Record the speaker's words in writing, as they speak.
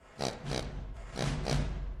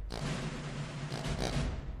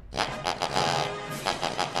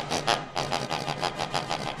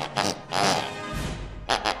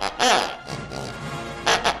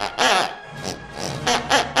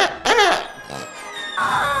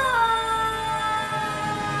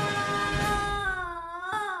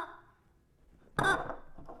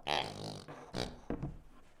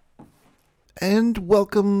And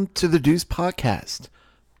welcome to the Deuce Podcast.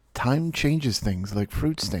 Time changes things like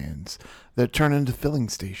fruit stands that turn into filling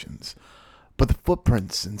stations. But the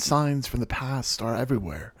footprints and signs from the past are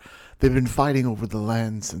everywhere. They've been fighting over the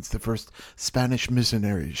land since the first Spanish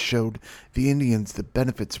missionaries showed the Indians the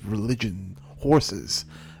benefits of religion, horses,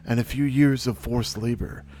 and a few years of forced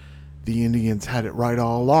labor. The Indians had it right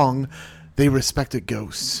all along. They respected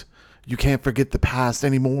ghosts. You can't forget the past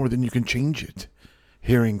any more than you can change it.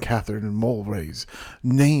 Hearing Catherine Mulray's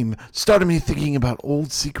name started me thinking about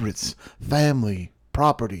old secrets, family,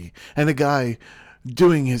 property, and a guy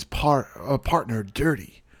doing his partner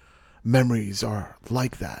dirty. Memories are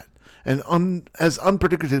like that, and as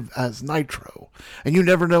unpredictable as nitro, and you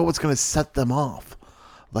never know what's going to set them off,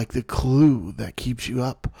 like the clue that keeps you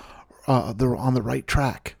up, they're on the right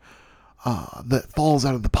track, that falls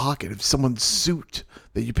out of the pocket of someone's suit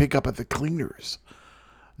that you pick up at the cleaners.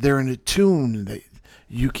 They're in a tune that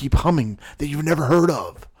you keep humming that you've never heard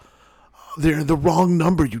of. They're the wrong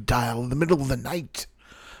number you dial in the middle of the night.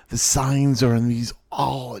 The signs are in these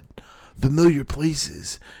odd, familiar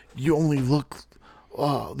places you only look,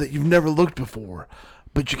 that you've never looked before,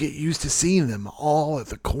 but you get used to seeing them all at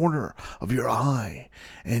the corner of your eye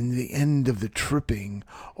and the end of the tripping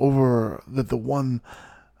over that the one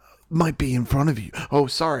might be in front of you. Oh,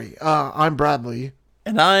 sorry. I'm Bradley.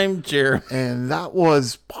 And I'm Jeremy. And that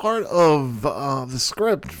was part of the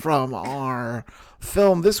script from our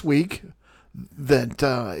film this week that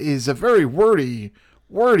is a very wordy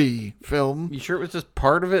film. You sure it was just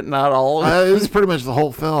part of it, not all of it? It was pretty much the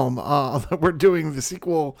whole film. We're doing the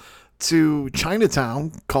sequel to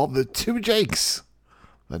Chinatown called The Two Jakes,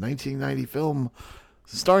 the 1990 film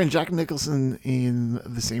starring Jack Nicholson in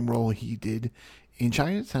the same role he did in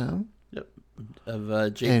Chinatown. Yep.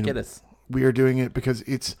 Of Jake Gittes. We are doing it because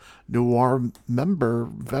it's Noir-vember.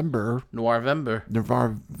 Noir-vember.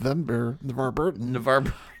 Navarre Burton.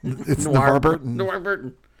 It's Noir Burton. Noir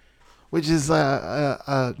Burton. Which is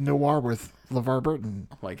noir with LeVar Burton.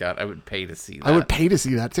 Oh my God, I would pay to see that. I would pay to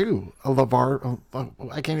see that too.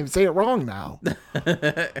 I can't even say it wrong now.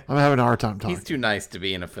 I'm having a hard time talking. He's too nice to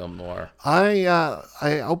be in a film noir.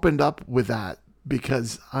 I opened up with that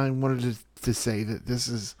because I wanted to say that this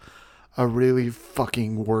is a really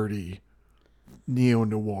fucking wordy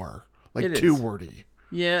neo-noir. Like too wordy.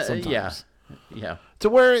 Yeah, sometimes. Yeah. To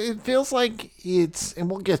where it feels like it's, and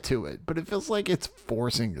we'll get to it, but it feels like it's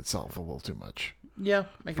forcing itself a little too much. Yeah,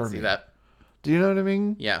 I can see that. Do you know what I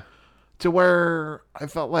mean? Yeah. To where I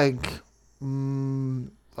felt like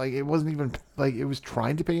it wasn't even, like it was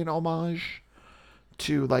trying to pay an homage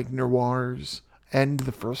to like noirs and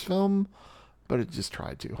the first film, but it just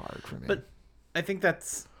tried too hard for me. But I think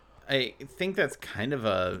that's kind of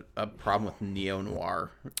a problem with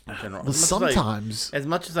neo-noir in general. Well, sometimes. As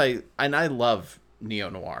much as I love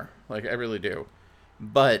neo-noir, like I really do,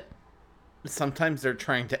 but sometimes they're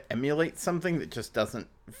trying to emulate something that just doesn't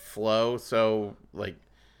flow, so like...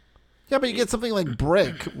 Yeah, but you get something like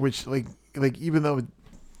Brick, which like even though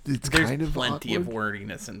it's kind of plenty awkward, of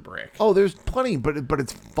wordiness in Brick. Oh, there's plenty, but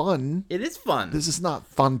it's fun. It is fun. This is not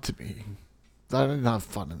fun to me. I didn't have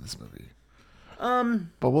fun in this movie.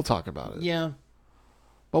 But we'll talk about it. Yeah.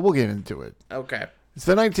 But we'll get into it. Okay. It's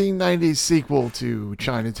the 1990s sequel to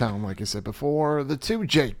Chinatown, like I said before, The Two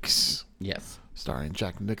Jakes. Yes. Starring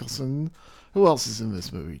Jack Nicholson. Who else is in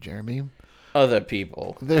this movie, Jeremy? Other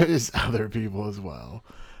people. There is other people as well.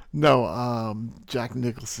 No, Jack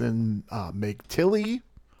Nicholson, Meg Tilly,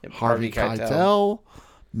 Yep, Harvey Keitel,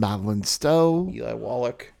 Madeline Stowe,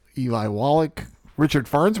 Eli Wallach, Richard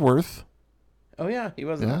Farnsworth. Oh yeah, he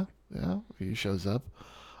wasn't. Yeah, he shows up.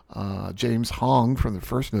 James Hong from the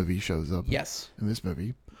first movie shows up. Yes. In this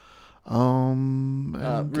movie.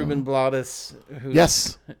 Ruben Blades.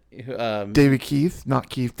 Yes. David Keith, not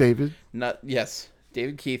Keith David.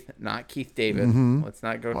 David Keith, not Keith David. Mm-hmm. Let's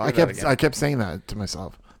not go. I kept saying that to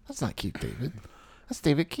myself. That's not Keith David. That's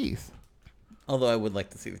David Keith. Although I would like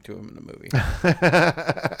to see the two of them in a movie.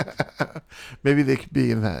 Maybe they could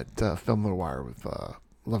be in that film Noir with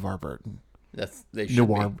LeVar Burton. They should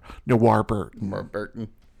be. Noir Burton. Noir Burton.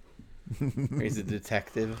 He's a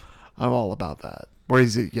detective. I'm all about that.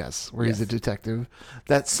 He's a detective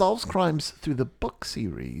that solves crimes through the books he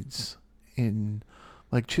reads in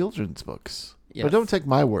like children's books. Yes. But don't take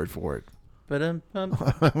my word for it.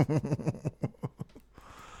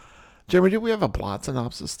 Jeremy, do we have a plot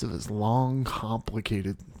synopsis to this long,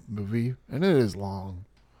 complicated movie? And it is long.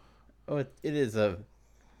 Oh, it is a...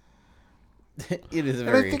 It is a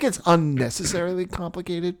and very... I think it's unnecessarily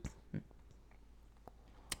complicated.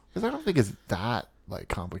 Because I don't think it's that, like,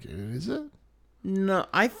 complicated, is it? No,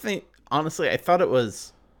 I think... Honestly, I thought it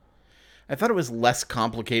was I thought it was less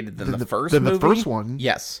complicated than the first than movie. the first one.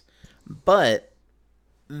 Yes. But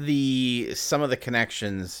some of the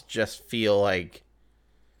connections just feel like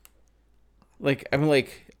I'm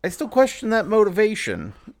like, I still question that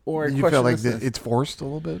motivation. Or You feel like it's forced a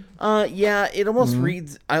little bit? Yeah, it almost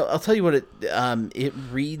reads, I'll tell you what it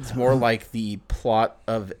reads more like the plot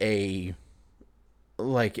of a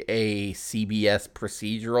CBS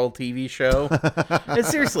procedural TV show. And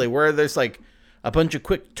seriously, where there's like a bunch of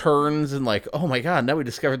quick turns and like, oh my god, now we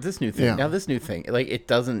discovered this new thing. Yeah. Now this new thing. Like, it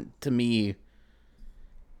doesn't, to me,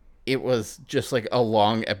 it was just like a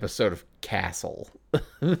long episode of Castle.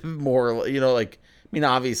 More, like, I mean,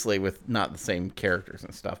 obviously with not the same characters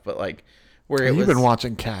and stuff, but like where You've been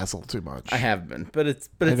watching Castle too much. I have been, but it's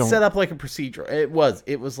set up like a procedural.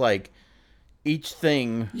 It was like each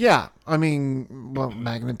thing. Yeah, I mean, well,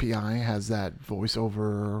 Magnum PI has that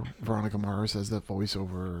voiceover. Veronica Mars has that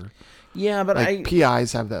voiceover. Yeah, but like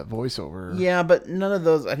PIs have that voiceover. Yeah, but none of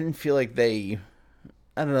those. I didn't feel like they.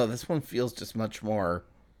 I don't know. This one feels just much more.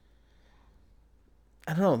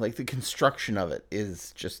 I don't know. Like the construction of it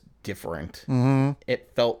is just different. Mm-hmm.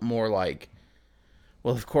 It felt more like,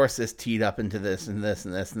 well, of course, this teed up into this and this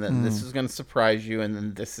and this, and then this is going to surprise you, and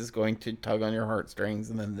then this is going to tug on your heartstrings,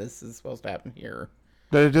 and then this is supposed to happen here.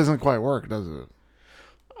 But it doesn't quite work, does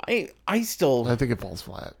it? I still. I think it falls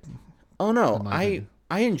flat. Oh no, I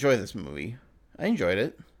enjoy this movie. I enjoyed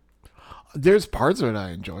it. There's parts of it I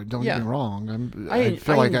enjoyed. Don't get me wrong. I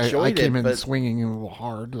feel like I came in swinging a little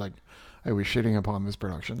hard, like I was shitting upon this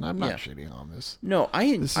production. I'm not shitting on this. No, I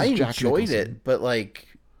enjoyed it, but like,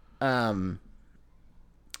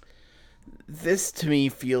 this to me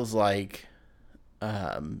feels like,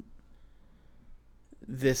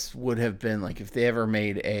 this would have been like if they ever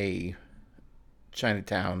made a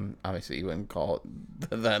Chinatown. Obviously, you wouldn't call it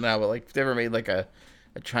that now, but like if they ever made like a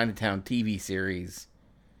Chinatown TV series,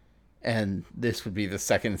 and this would be the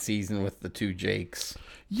second season with the two Jakes.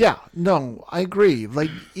 Yeah, no, I agree. Like,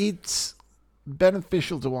 it's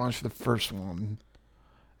beneficial to watch the first one.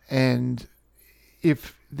 And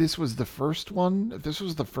if this was the first one, if this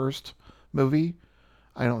was the first movie,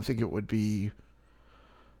 I don't think it would be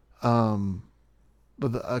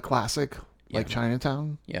a classic like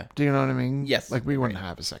Chinatown. Yeah. Do you know what I mean? Yes. Like, we wouldn't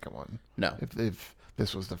have a second one. No. If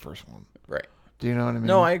this was the first one. Right. Do you know what I mean?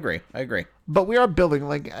 No, I agree. But we are building,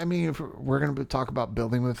 like, I mean, if we're going to talk about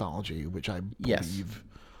building mythology, which I believe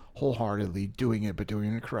wholeheartedly, doing it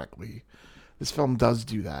correctly. This film does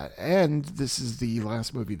do that. And this is the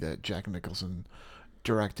last movie that Jack Nicholson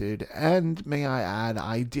directed. And may I add,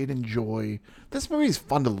 I did enjoy, this movie is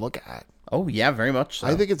fun to look at. Oh, yeah, very much so.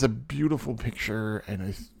 I think it's a beautiful picture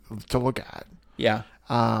and to look at. Yeah.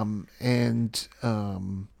 And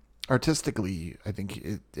artistically, I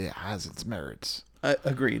think it has its merits.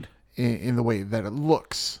 Agreed. In the way that it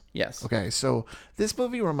looks. Yes. Okay, so this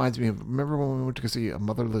movie reminds me of, remember when we went to go see A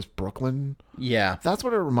Motherless Brooklyn? Yeah. That's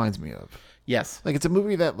what it reminds me of. Yes. Like, it's a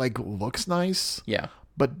movie that, like, looks nice. Yeah.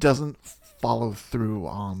 But doesn't follow through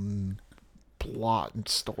on plot and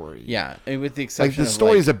story. Yeah, and with the exception like, the of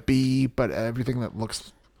story's a B, but everything that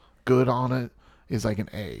looks good on it is like an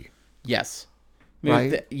A. Yes.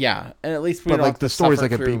 Right? Yeah, and at least we but don't like have the to story's suffer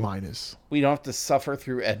like through, a B minus. We don't have to suffer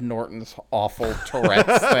through Ed Norton's awful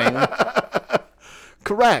Tourette's thing.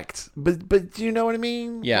 Correct, but do you know what I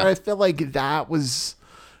mean? Yeah, I feel like that was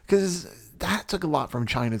because that took a lot from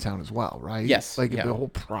Chinatown as well, right? Yes, like the whole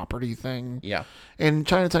property thing. Yeah, and in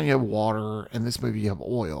Chinatown you have water, and this movie you have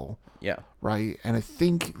oil. Yeah, right. And I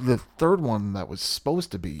think the third one that was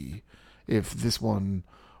supposed to be, if this one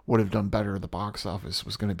would have done better at the box office,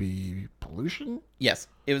 was going to be pollution. Yes,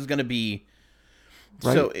 it was going to be.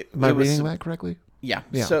 Right? So am I reading that correctly? Yeah.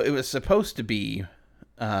 So it was supposed to be.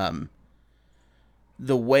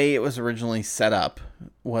 The way it was originally set up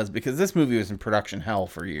was because this movie was in production hell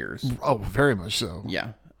for years. Oh, very much so.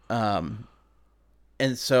 Yeah.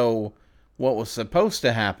 And so what was supposed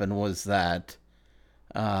to happen was that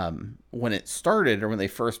when it started, or when they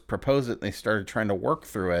first proposed it, and they started trying to work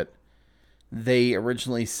through it, they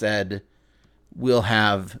originally said, we'll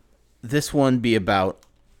have this one be about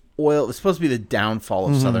oil. It's supposed to be the downfall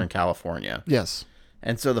of Southern California. Yes.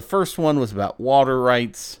 And so the first one was about water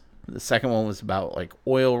rights. The second one was about like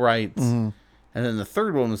oil rights. And then the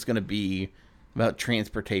third one was going to be about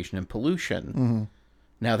transportation and pollution.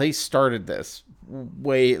 Now they started this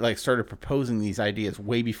started proposing these ideas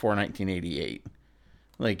way before 1988.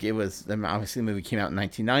 Like, it was, obviously the movie came out in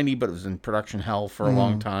 1990, but it was in production hell for a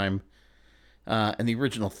long time. And the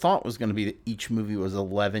original thought was going to be that each movie was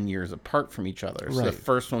 11 years apart from each other. So the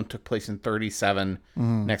first one took place in 37,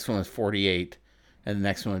 next one was 48, and the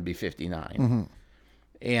next one would be 59.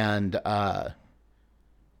 And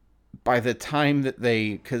by the time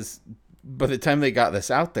they got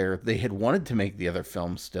this out there, they had wanted to make the other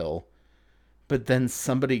film still, but then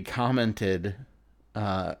somebody commented,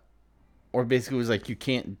 or basically was like, you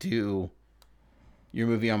can't do your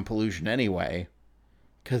movie on pollution anyway,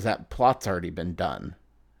 because that plot's already been done.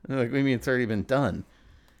 And they're like, what do you mean it's already been done?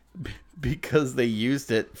 Because they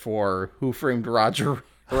used it for Who Framed Roger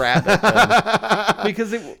Rabbit.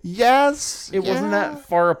 Because it wasn't that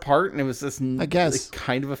far apart, and it was this, I guess,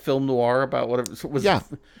 kind of a film noir about what it was.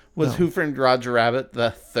 Was Who Framed Roger Rabbit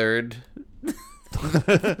the third?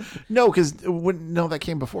 No, because that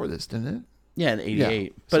came before this, didn't it? Yeah, in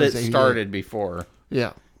 '88, but it started before.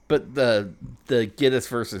 Yeah, but the Gittes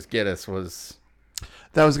versus Gittes was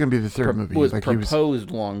that was going to be the third movie. Was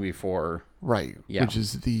proposed long before, right? Yeah, which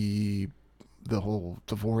is the whole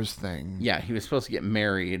divorce thing. Yeah, he was supposed to get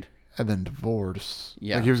married and then divorce.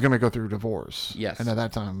 Yeah, like he was going to go through divorce. Yes, and at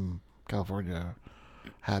that time, California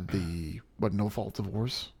had the no fault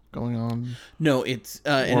divorce going on. No, it's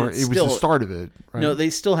or it was the start of it. Right? No, they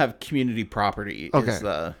still have community property. Okay. Is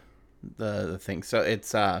the thing. So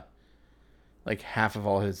it's like half of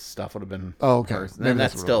all his stuff would have been. Oh, okay. And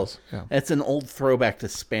that's still it's an old throwback to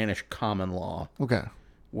Spanish common law. Okay.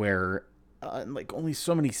 Where like only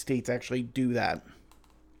so many states actually do that.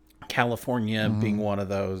 California being one of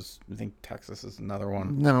those. I think Texas is another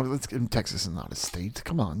one. No, Texas is not a state.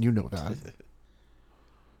 Come on, you know that.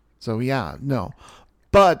 So yeah, no.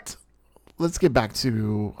 But let's get back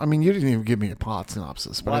to. I mean, you didn't even give me a plot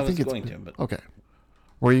synopsis, but I think it's going to. But okay.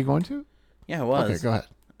 Were you going to? Yeah, I was. Okay, go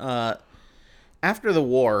ahead. After the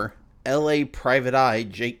war, L.A. private eye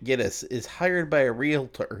Jake Gittes is hired by a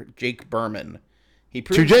realtor, Jake Berman.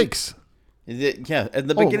 Two Jakes. Yeah, at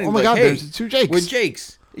the beginning. Oh my God! Hey, there's two Jakes. We're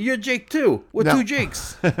Jakes. You're Jake too. We're two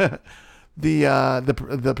Jakes.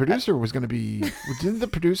 The producer was going to be. Wasn't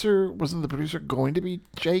the producer going to be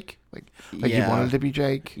Jake? Like he wanted to be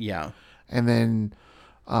Jake. Yeah. And then,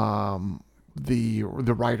 the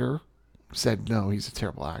writer said no, he's a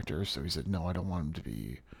terrible actor. So he said no, I don't want him to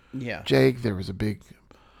be. Yeah. Jake. There was a big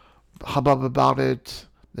hubbub about it.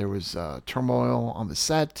 There was turmoil on the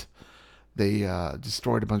set. They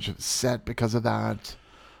destroyed a bunch of the set because of that.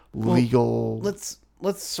 Legal. Let's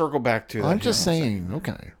circle back to that. I'm just saying.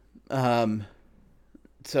 Okay.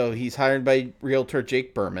 So he's hired by realtor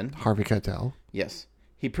Jake Berman. Harvey Keitel. Yes.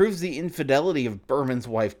 He proves the infidelity of Berman's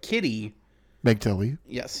wife, Kitty. Meg Tilly.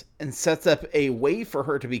 Yes. And sets up a way for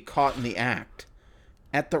her to be caught in the act.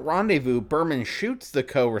 At the rendezvous, Berman shoots the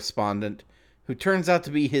co-respondent, who turns out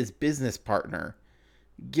to be his business partner.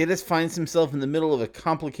 Gittes finds himself in the middle of a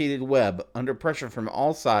complicated web, under pressure from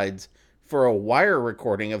all sides, for a wire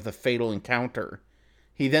recording of the fatal encounter.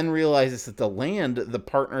 He then realizes that the land the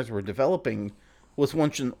partners were developing was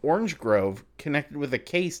once an orange grove connected with a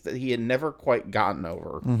case that he had never quite gotten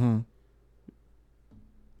over. Mm-hmm.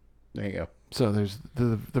 There you go. So there's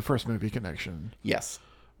the first movie connection. Yes.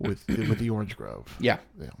 With the orange grove. Yeah.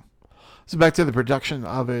 So back to the production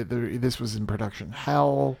of it. This was in production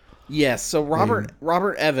hell. Yes. So Robert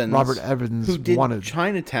Evans, who did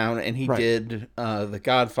Chinatown, and he did The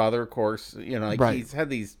Godfather, of course. You know, like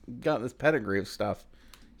he's got this pedigree of stuff.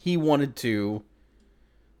 He wanted to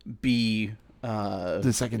be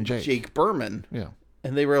the second Jake Berman. Yeah.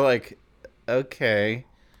 And they were like, okay.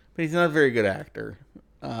 But he's not a very good actor.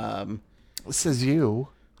 Says you.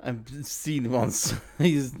 I've seen him on...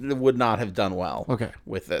 He would not have done well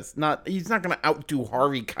with this. He's not going to outdo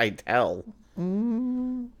Harvey Keitel.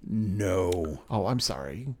 No. Oh, I'm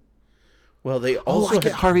sorry. Well, they also... I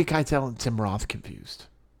get Harvey Keitel and Tim Roth confused.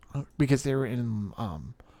 Because they were in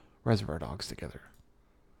Reservoir Dogs together.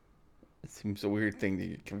 It seems a weird thing to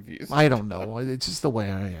get confused. I don't know. It's just the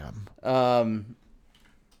way I am.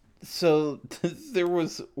 So there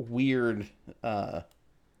was weird.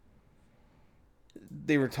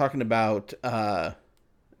 They were talking about.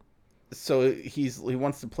 So he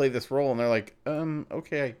wants to play this role, and they're like,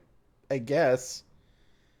 okay, I guess.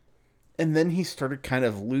 And then he started kind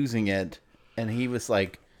of losing it, and he was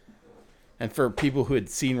like, and for people who had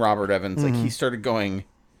seen Robert Evans, like he started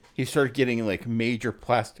getting like major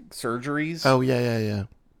plastic surgeries. Oh, yeah.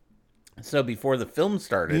 So before the film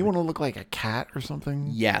started... Did he want to look like a cat or something?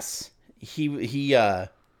 Yes. He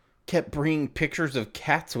kept bringing pictures of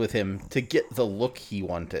cats with him to get the look he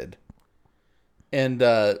wanted. And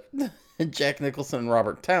Jack Nicholson and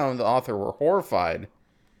Robert Towne, the author, were horrified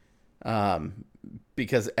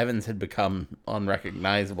because Evans had become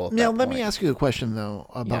unrecognizable at that point. Let me ask you a question, though,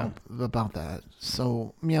 about that.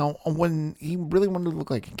 So, when he really wanted to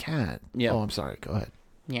look like a cat... Yeah. Oh, I'm sorry. Go ahead.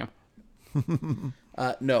 Yeah.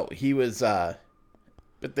 No, he was... but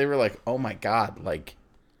they were like, oh, my God, like...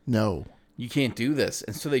 No. you can't do this.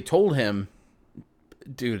 And so they told him,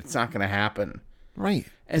 dude, it's not going to happen. Right.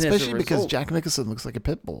 And especially because Jack Nicholson looks like a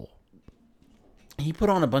pit bull. He put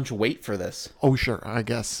on a bunch of weight for this. Oh, sure. I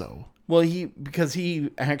guess so. Well, because he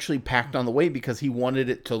actually packed on the weight because he wanted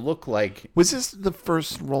it to look like... Was this the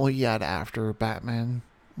first role he had after Batman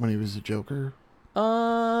when he was a Joker?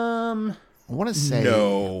 I want to say...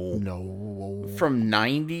 No. From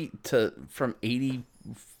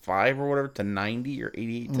 85 or whatever to 90 or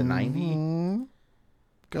 88 to 90.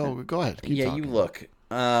 Go ahead. Keep talking. You look.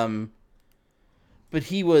 But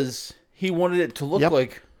he wanted it to look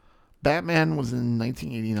like... Batman was in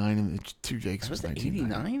 1989 and the Two Jakes was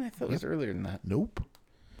 1989. 89? I thought it was earlier than that. Nope.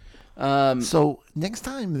 So next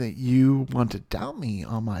time that you want to doubt me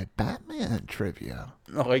on my Batman trivia.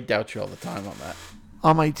 Oh, I doubt you all the time on that.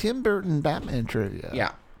 On my Tim Burton Batman trivia.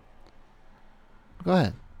 Yeah. Go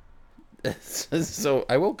ahead. So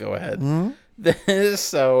I will go ahead. Mm-hmm.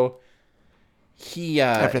 So he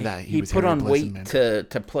after that he put on weight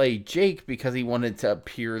to play Jake because he wanted to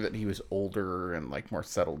appear that he was older and like more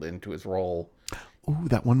settled into his role. Ooh,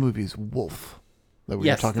 that one movie is Wolf that we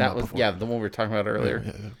were talking about before. Yeah, the one we were talking about earlier.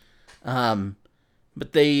 Yeah.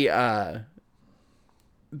 But they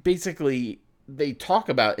basically they talk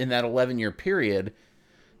about in that 11-year period.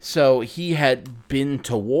 So he had been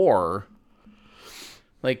to war.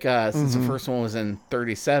 Like, since the first one was in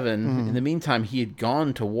 37, in the meantime, he had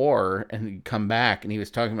gone to war and he'd come back, and he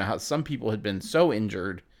was talking about how some people had been so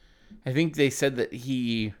injured. I think they said that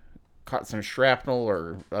he caught some shrapnel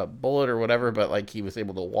or a bullet or whatever, but, like, he was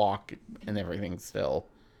able to walk and everything still.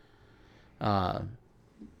 But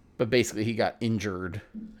basically, he got injured,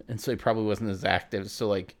 and so he probably wasn't as active. So,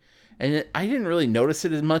 like, and I didn't really notice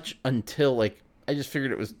it as much until, like, I just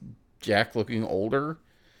figured it was Jack looking older.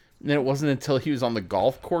 And then it wasn't until he was on the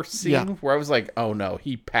golf course scene where I was like, "Oh no,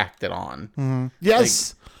 he packed it on." Mm-hmm.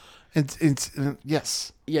 Yes, like, it's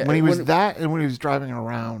yes. Yeah, when he was and when he was driving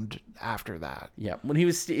around after that. Yeah, when he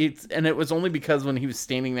was, and it was only because when he was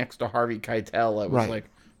standing next to Harvey Keitel, I was like,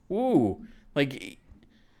 "Ooh, like,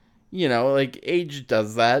 you know, like age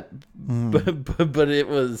does that." But it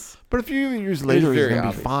was. But a few years later, he's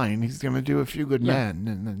gonna be fine. He's gonna do A Few Good Men,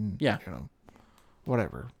 and then you know,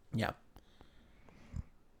 whatever. Yeah.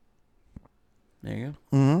 There you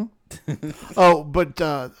go. Mm-hmm. Oh, but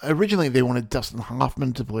originally they wanted Dustin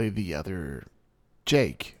Hoffman to play the other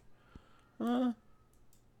Jake. And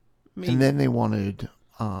then they wanted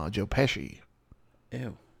Joe Pesci.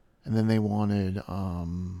 Ew. And then they wanted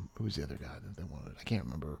who was the other guy that they wanted? I can't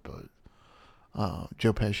remember, but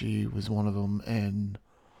Joe Pesci was one of them, and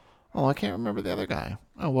I can't remember the other guy.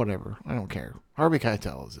 Oh, whatever. I don't care. Harvey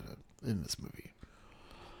Keitel is in this movie.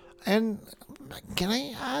 And can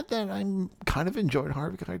I add that I'm kind of enjoyed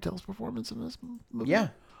Harvey Keitel's performance in this movie? Yeah.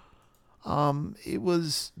 It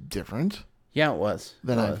was different. Yeah, it was.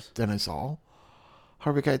 Than I saw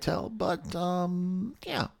Harvey Keitel, but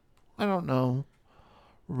yeah, I don't know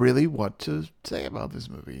really what to say about this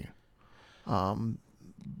movie. I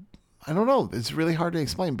don't know. It's really hard to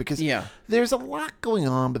explain because there's a lot going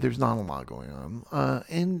on, but there's not a lot going on.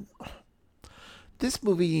 And this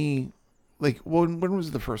movie. Like, when was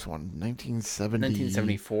the first one?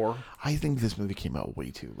 1974? I think this movie came out way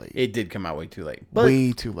too late. It did come out way too late.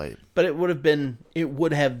 Way too late. But it would have been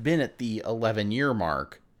at the 11-year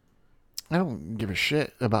mark. I don't give a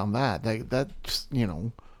shit about that. That's, you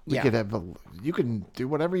know, you can do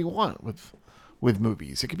whatever you want with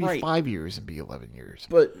movies. It could be 5 years and be 11 years.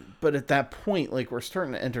 But at that point, like, we're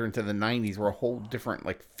starting to enter into the 90s where a whole different,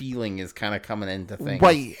 like, feeling is kind of coming into things.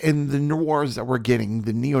 Right, and the noirs that we're getting,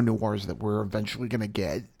 the neo-noirs that we're eventually going to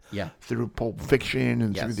get through Pulp Fiction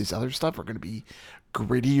and through this other stuff are going to be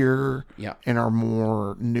grittier and are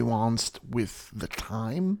more nuanced with the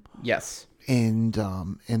time. Yes. And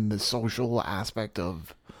the social aspect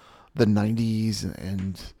of the 90s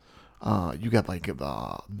and... you got like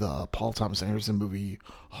the Paul Thomas Anderson movie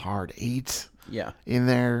Hard 8 in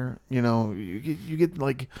there. You know, you get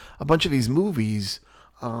like a bunch of these movies.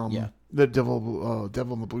 The Devil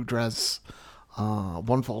in the Blue Dress,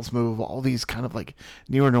 One False Move, all these kind of like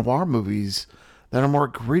neo-noir movies that are more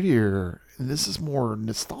grittier. And this is more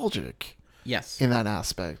nostalgic. Yes. In that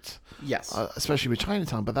aspect. Yes. Especially with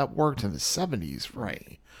Chinatown, but that worked in the 70s for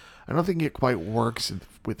me. I don't think it quite works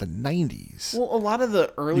with the 90s. Well, a lot of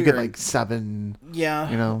the earlier... You get like Seven. Yeah.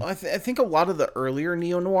 You know? I think a lot of the earlier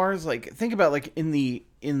neo-noirs, like, think about, like, in the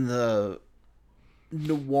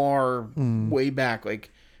noir way back,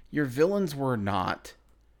 like, your villains were not...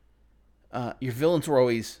 your villains were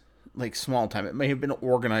always, like, small time. It may have been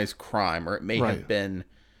organized crime, or it may have been,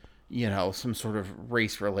 you know, some sort of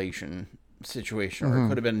race relation situation, or it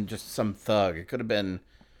could have been just some thug. It could have been...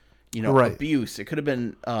 Right. abuse. It could have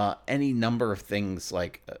been any number of things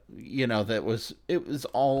like, it was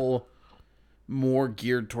all more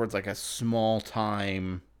geared towards like a small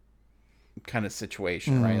time kind of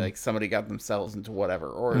situation, right? Like somebody got themselves into whatever,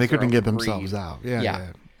 or And they couldn't get greed. themselves out.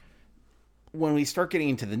 Yeah. When we start getting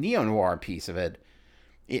into the neo-noir piece of it,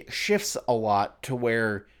 it shifts a lot to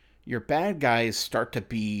where your bad guys start to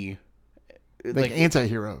be Like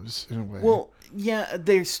anti-heroes in a way. well, yeah,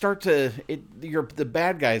 they start to the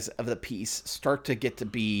bad guys of the piece start to get to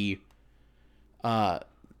be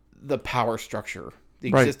the power structure, the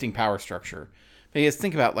existing power structure. Because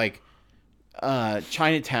think about like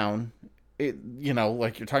Chinatown,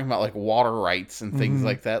 like you're talking about like water rights and things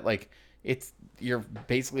like that. Like you're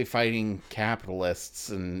basically fighting capitalists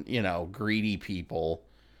and greedy people.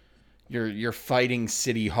 You're fighting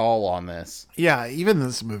City Hall on this. Yeah, even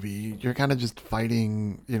this movie, you're kind of just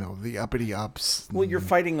fighting, the uppity ups. Well, you're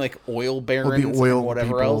fighting like oil barons and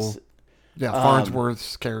whatever people. else. Yeah,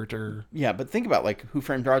 Farnsworth's character. Yeah, but think about like Who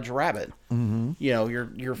Framed Roger Rabbit. Mm-hmm.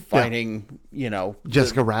 You're fighting,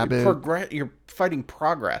 Jessica Rabbit. You're fighting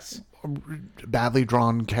progress. Badly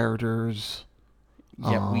drawn characters.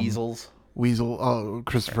 Yeah, weasels.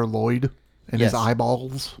 Christopher Lloyd and his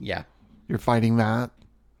eyeballs. Yeah. You're fighting that.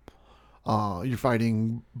 You're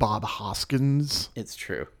fighting Bob Hoskins. It's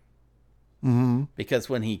true. Mm-hmm. Because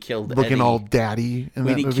when he killed looking Eddie, all daddy in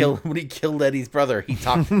that movie. When he killed Eddie's brother, he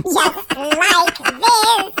talked just like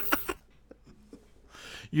this.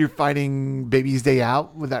 You're fighting Baby's Day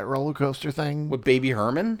Out with that roller coaster thing with Baby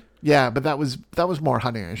Herman. Yeah, but that was more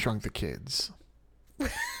Honey, I Shrunk the Kids.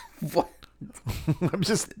 What? I'm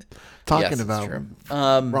just talking about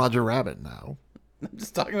Roger Rabbit now. I'm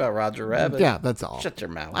just talking about Roger Rabbit. Yeah, that's all. Shut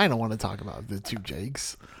your mouth. I don't want to talk about the two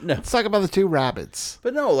Jakes. No. Let's talk about the two rabbits.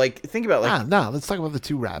 But no, like, think about, like... No, let's talk about the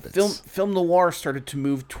two rabbits. Film noir started to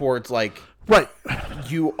move towards, like... Right.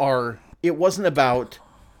 It wasn't about...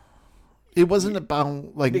 It wasn't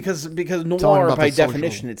about, like... Because noir, by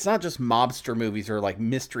definition, it's not just mobster movies or, like,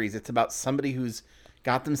 mysteries. It's about somebody who's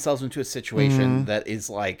got themselves into a situation that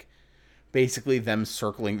is, like, basically them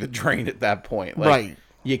circling the drain at that point. Like, right.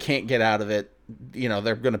 You can't get out of it.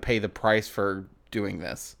 They're going to pay the price for doing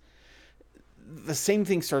this. The same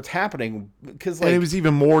thing starts happening because, like, and it was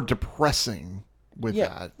even more depressing with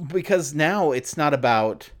that. Because now it's not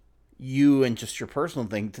about you and just your personal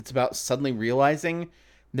thing. It's about suddenly realizing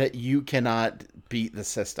that you cannot beat the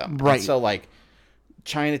system. Right. And so, like,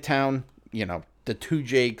 Chinatown, the two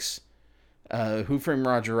Jakes, Who Framed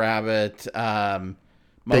Roger Rabbit,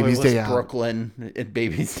 Motherless Brooklyn,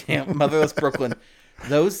 Motherless Brooklyn.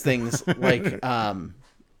 Those things, like,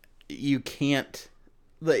 you can't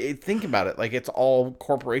think about it. Like, it's all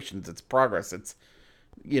corporations. It's progress. It's,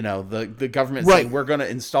 the government saying we're going to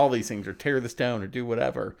install these things or tear this down or do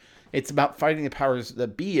whatever. It's about fighting the powers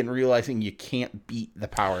that be and realizing you can't beat the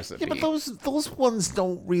powers that be. Yeah, but those ones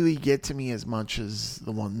don't really get to me as much as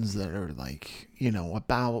the ones that are, like,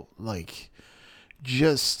 about, like,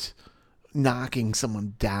 just knocking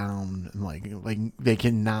someone down and like they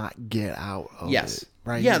cannot get out of it.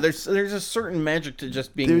 Right? Yeah, there's a certain magic to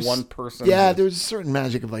just being one person. Yeah, there's a certain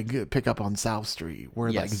magic of, like, Pick Up on South Street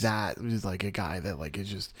where like that is like a guy that, like, it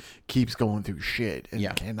just keeps going through shit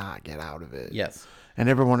and cannot get out of it. Yes. And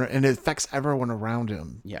it affects everyone around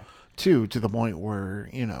him. Yeah. Too, to the point where,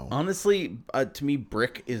 honestly, to me,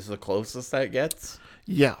 Brick is the closest that gets.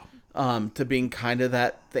 Yeah. To being kind of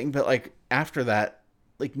that thing, but, like, after that,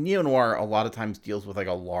 like, neo-noir a lot of times deals with, like,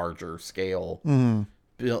 a larger scale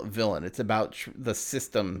villain. It's about the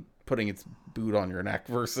system putting its boot on your neck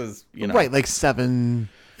versus, Right, like Seven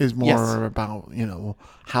is more about,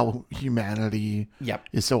 how humanity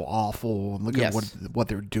is so awful and look at what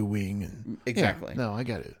they're doing. And, exactly. No, I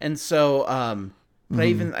get it. And so, but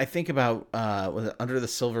I think about, was it Under the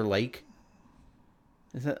Silver Lake?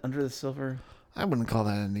 Is that Under the Silver? I wouldn't call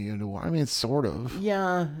that a neo-noir. I mean, it's sort of.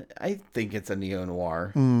 Yeah, I think it's a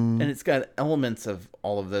neo-noir. And it's got elements of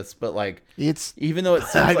all of this, but, like, it's... Even though it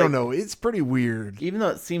seems I don't know. It's pretty weird. Even though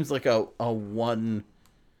it seems like a one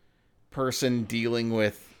person dealing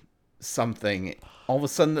with something, all of a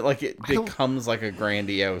sudden, like, it becomes like a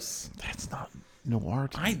grandiose... That's not noir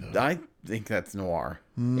to me, I think that's noir.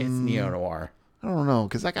 It's neo-noir. I don't know,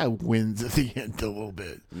 because that guy wins at the end a little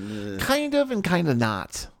bit. Kind of and kind of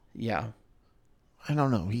not. Yeah. I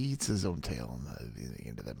don't know. He eats his own tail in the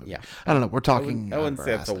end of that movie. Yeah. I don't know. We're talking... I wouldn't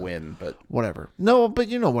say it's a win, but... Whatever. No, but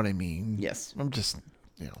you know what I mean. Yes. I'm just,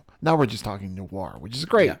 now we're just talking noir, which is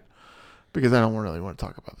great. because I don't really want to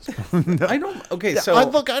talk about this movie. No. I don't. Okay, Yeah, so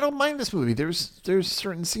I don't mind this movie. There's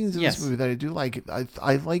certain scenes in Yes. this movie that I do like.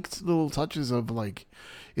 I liked little touches of like,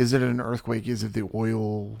 is it an earthquake? Is it the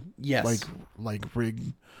oil? Yes. Like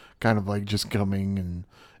rig, kind of like just coming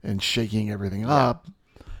and shaking everything up.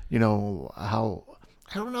 You know how,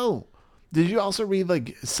 I don't know. Did you also read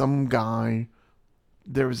like some guy?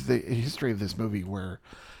 There was the history of this movie where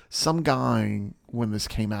some guy, when this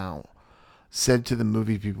came out, said to the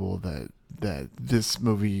movie people that this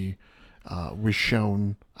movie was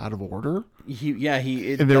shown out of order.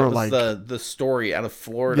 and they were was like- the story out of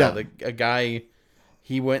Florida. Yeah. A guy,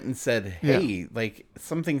 he went and said, "Hey, like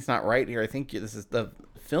something's not right here. I think this is the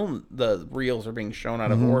film. The reels are being shown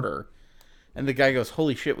out of order." And the guy goes,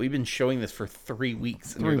 "Holy shit, we've been showing this for 3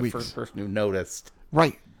 weeks, and you're the first person who noticed."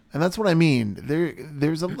 Right. And that's what I mean.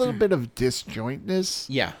 There's a little bit of disjointness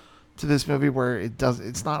Yeah, to this movie where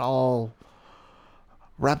it's not all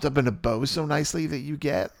wrapped up in a bow so nicely that you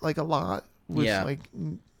get like a lot with like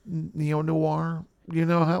neo-noir. You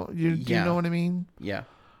know how do you know what I mean? yeah,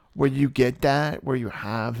 Where you get that, where you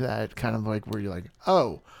have that kind of like where you're like,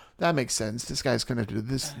 oh, that makes sense. This guy's gonna do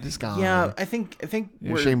this guy. yeah. I think You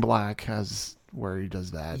know, Shane Black has where he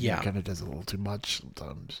does that. Yeah. He kind of does a little too much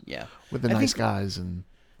sometimes. Yeah, With the I nice think- guys and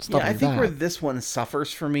stuff yeah. like I think that. where this one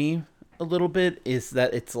suffers for me a little bit is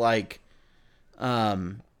that it's like,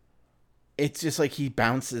 it's just like he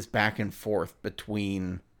bounces back and forth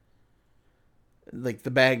between like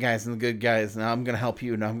the bad guys and the good guys. Now I'm gonna help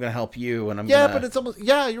you. Now I'm gonna help you. And I'm but it's almost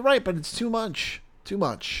you're right, but it's too much. Too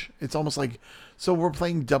much. It's almost like so we're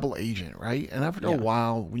playing double agent, right? And after a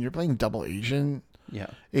while, when you're playing double agent, yeah,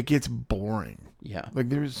 it gets boring. yeah, Like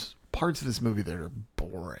there's parts of this movie that are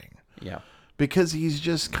boring yeah, because he's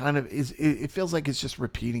just kind of it feels like it's just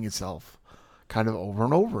repeating itself, kind of over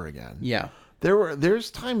and over again. yeah, There's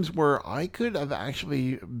times where I could have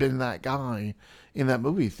actually been that guy in that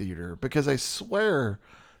movie theater because I swear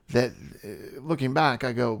that looking back,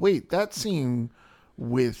 I go, wait, that scene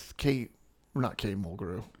with not Kate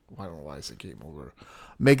Mulgrew. I don't know why I said Kate Mulgrew.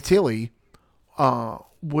 Meg Tilly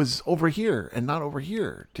was over here and not over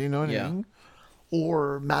here. Do you know what I mean?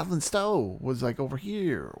 Or Madeline Stowe was like over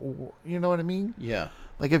here. Or you know what I mean? yeah,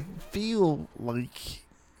 Like I feel like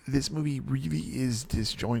this movie really is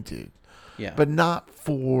disjointed. yeah. But not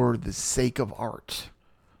for the sake of art.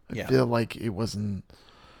 I Yeah. feel like it wasn't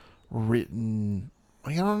written.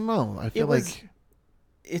 I don't know. I feel like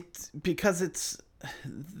it's because it's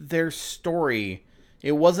their story.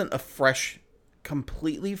 It wasn't a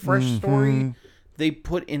completely fresh story. They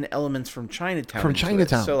put in elements from Chinatown. From into it.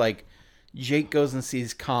 Chinatown. So like, Jake goes and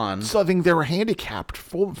sees Khan. so. I think they were handicapped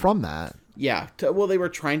from that. Yeah. Well, they were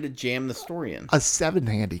trying to jam the story in. A 7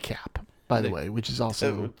 handicap, by the way, which is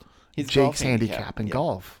also His golf Jake's handicap in yeah.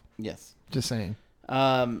 golf. Yes. Just saying.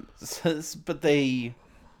 But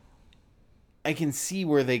I can see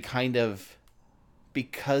where they kind of,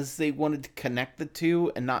 because they wanted to connect the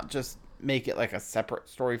two and not just make it like a separate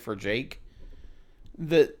story for Jake,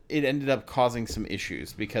 that it ended up causing some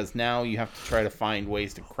issues because now you have to try to find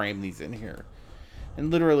ways to cram these in here. And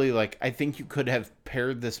literally, like, I think you could have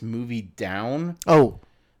pared this movie down Oh,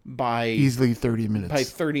 by easily 30 minutes. by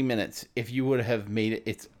 30 minutes if you would have made it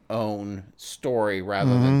its own story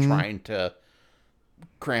rather than trying to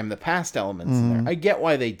cram the past elements in there. I get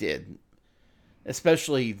why they did.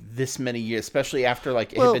 Especially this many years, especially after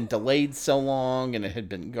like it had been delayed so long and it had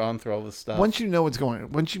been gone through all this stuff. Once you know what's going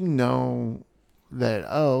on, once you know that,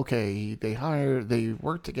 they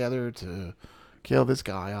work together to kill this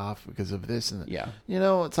guy off because of this and Yeah. you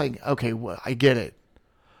know, it's like, okay, well, I get it.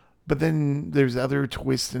 But then there's other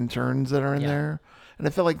twists and turns that are in there. And I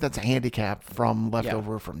feel like that's a handicap from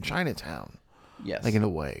leftover from Chinatown. Yes. Like in a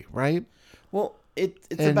way, right? Well, it's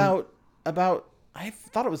about I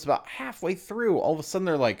thought it was about halfway through. All of a sudden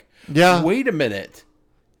they're like, Yeah. wait a minute.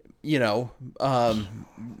 You know,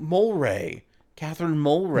 Mulray, Catherine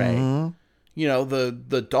Mulray, you know,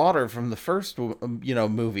 the daughter from the first,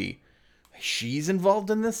 movie. She's involved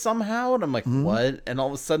in this somehow. And I'm like, what? And all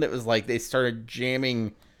of a sudden it was like they started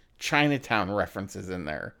jamming Chinatown references in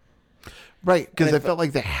there. Right, because I felt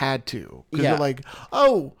like they had to. Because Yeah. they're like,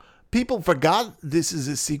 oh, people forgot this is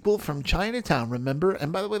a sequel from Chinatown, remember?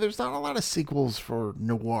 And by the way, there's not a lot of sequels for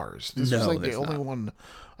noirs. This was No, like the there's only not. one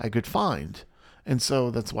I could find. And so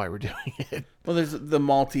that's why we're doing it. Well, there's the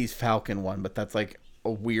Maltese Falcon one, but that's like a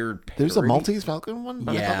weird parody. There's a Maltese Falcon one,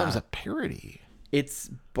 but I thought Yeah. that was a parody. It's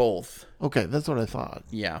both. Okay, that's what I thought.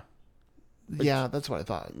 Yeah. Yeah, that's what I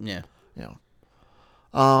thought. Yeah. Yeah.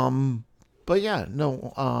 But yeah,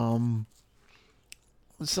 no,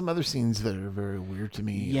 some other scenes that are very weird to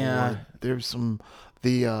me. Yeah. Or there's some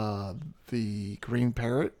the green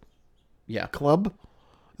parrot. Yeah. club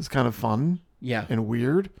is kind of fun. Yeah. And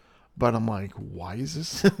weird, but I'm like, why is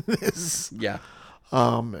this this? Yeah.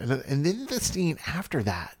 And then the scene after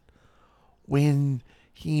that, when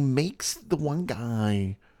he makes the one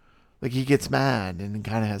guy, like he gets mad and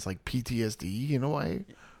kind of has like PTSD in a way.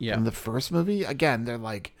 Yeah. From the first movie, again, they're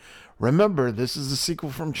like, remember, this is a sequel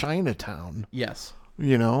from Chinatown. Yes.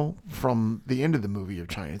 From the end of the movie of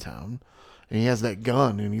Chinatown, and he has that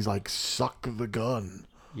gun, and he's like, suck the gun.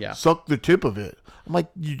 Yeah. Suck the tip of it. I'm like,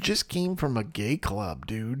 you just came from a gay club,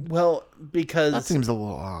 dude. Well, because That seems a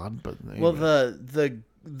little odd, but anyway. well, the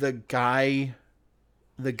guy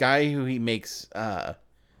who he makes,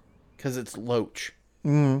 because it's Loach.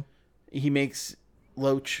 He makes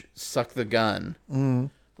Loach suck the gun.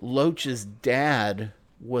 Loach's dad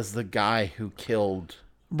was the guy who killed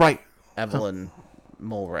right, Evelyn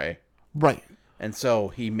Mulray, right, and so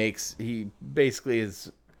he basically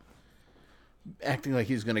is acting like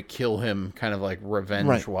he's going to kill him, kind of like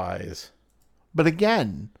revenge wise. but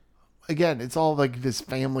again, it's all like this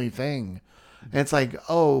family thing, and it's like,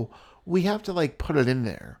 oh, we have to like put it in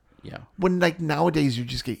there. Yeah. When like nowadays you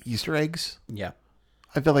just get Easter eggs. Yeah.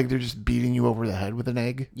 I feel like they're just beating you over the head with an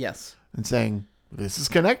egg. Yes. And saying, this is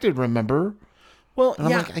connected, remember? Well, and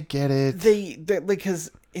I'm like, I get it. They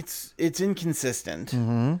because it's inconsistent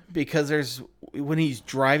because there's when he's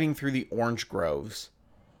driving through the orange groves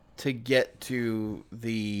to get to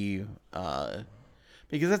the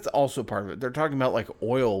because that's also part of it. They're talking about like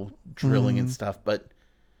oil drilling and stuff, but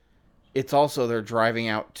it's also they're driving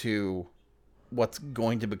out to what's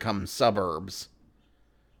going to become suburbs.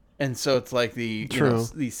 And so it's like the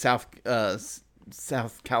the South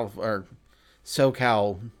Cal or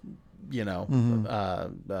SoCal,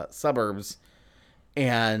 suburbs,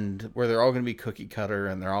 and where they're all going to be cookie cutter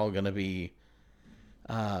and they're all going to be,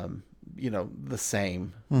 the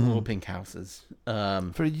same little pink houses.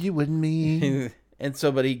 For you and me. And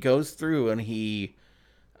so, but he goes through and he's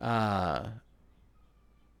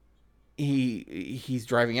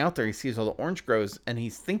driving out there. He sees all the orange groves, and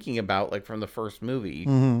he's thinking about like from the first movie.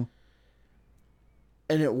 And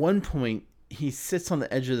at one point, he sits on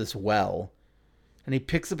the edge of this well, and he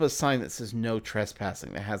picks up a sign that says "No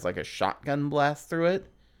trespassing" that has like a shotgun blast through it,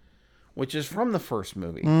 which is from the first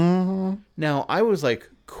movie. Now, I was like,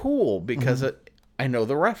 cool, because I know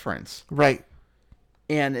the reference. Right.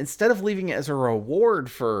 And instead of leaving it as a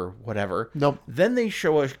reward for whatever, Nope. Then they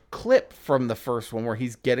show a clip from the first one where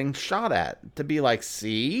he's getting shot at to be like,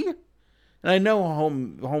 see? And I know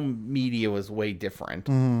home media was way different.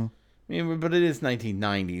 I mean, but it is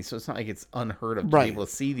 1990, so it's not like it's unheard of to be able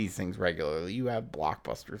to see these things regularly. You have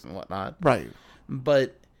blockbusters and whatnot. Right.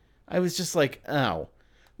 But I was just like, oh.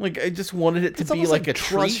 Like, I just wanted it to be like a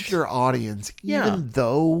trust treat. your audience, even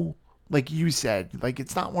though, like you said, like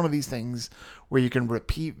it's not one of these things where you can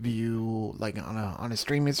repeat view like on a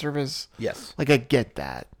streaming service. Yes. Like I get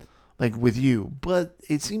that, like with you, but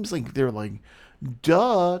it seems like they're like,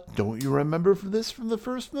 duh, don't you remember from the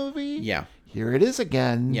first movie? Yeah. Here it is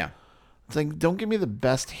again. Yeah. It's like, don't give me the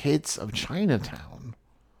best hits of Chinatown.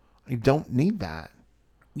 I don't need that.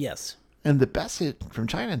 Yes. And the best hit from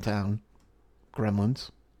Chinatown, Gremlins.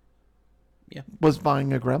 Yeah. Was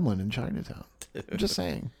buying a gremlin in Chinatown. I'm just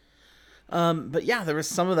saying. But yeah, there was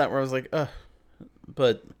some of that where I was like, ugh.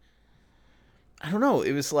 But I don't know.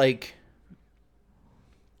 It was like,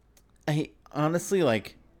 I honestly,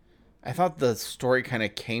 like, I thought the story kind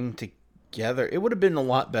of came together. It would have been a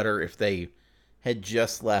lot better if they had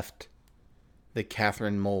just left the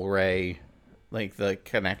Catherine Mulray, like the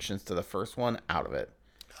connections to the first one, out of it.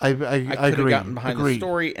 I could have gotten behind the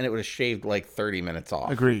story, and it would have shaved like 30 minutes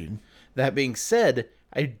off. Agreed. That being said,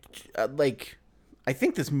 I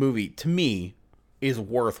think this movie, to me, is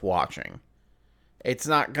worth watching. It's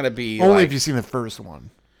not going to be only if you've seen the first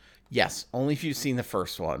one. Yes, only if you've seen the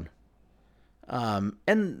first one.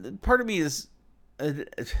 And part of me is,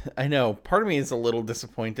 I know, part of me is a little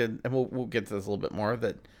disappointed, and we'll get to this a little bit more,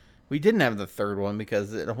 that we didn't have the third one,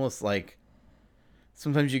 because it almost like,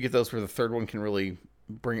 sometimes you get those where the third one can really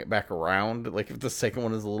bring it back around. Like if the second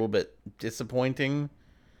one is a little bit disappointing,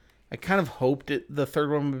 I kind of hoped the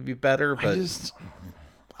third one would be better, but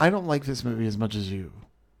I don't like this movie as much as you.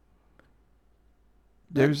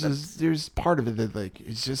 There's part of it that like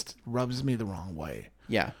it just rubs me the wrong way.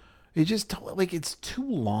 Yeah. It just like it's too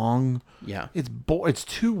long. Yeah. It's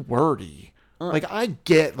too wordy. Like I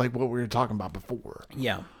get like what we were talking about before.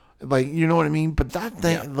 Yeah. Like you know what I mean? But that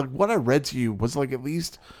thing like what I read to you was like at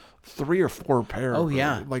least 3 or 4 paragraphs. Oh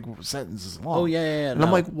yeah. Like sentences long. Oh yeah. And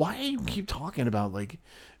I'm like, why do you keep talking about like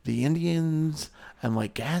the Indians and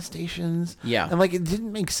like gas stations? Yeah. And like it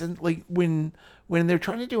didn't make sense like when they're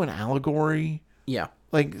trying to do an allegory. Yeah.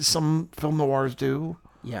 like some film noirs do.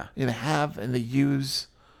 Yeah. And they use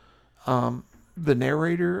the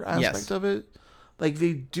narrator aspect Yes. of it. Like,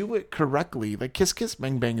 they do it correctly. Like, Kiss Kiss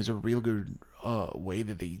Bang Bang is a real good way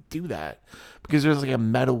that they do that, because there's like a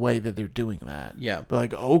meta way that they're doing that. Yeah. But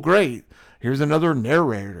like, oh great, here's another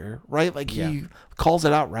narrator, right? Like, he calls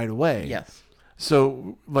it out right away. Yes.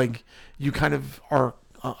 So like, you kind of are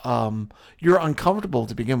you're uncomfortable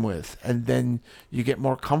to begin with, and then you get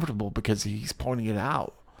more comfortable because he's pointing it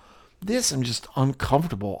out. This, I'm just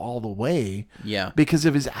uncomfortable all the way. Yeah. Because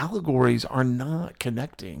of his allegories are not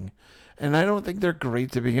connecting. And I don't think they're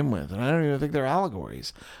great to begin with. And I don't even think they're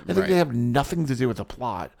allegories. I think they have nothing to do with the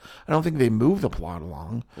plot. I don't think they move the plot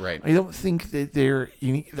along. Right. I don't think that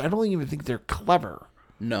I don't even think they're clever.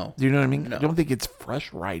 No. Do you know what I mean? No. I don't think it's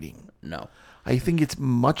fresh writing. No. I think it's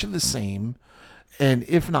much of the same, and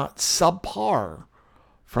if not subpar,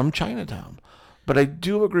 from Chinatown. But I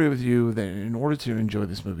do agree with you that in order to enjoy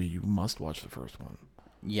this movie, you must watch the first one.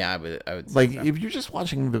 Yeah, I would say Like, so. if you're just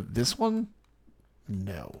watching this one,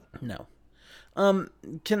 no. No.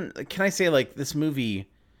 Can I say, like, this movie,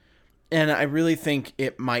 and I really think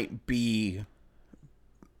it might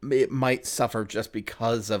suffer just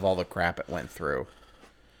because of all the crap it went through.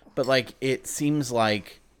 But like, it seems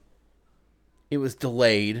like it was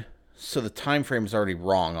delayed, so the time frame's already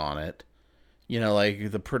wrong on it. You know,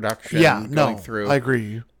 like the production going through. I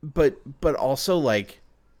agree. But also, like,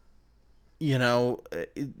 you know,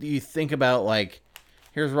 you think about, like,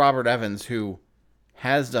 here's Robert Evans, who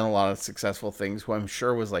has done a lot of successful things, who I'm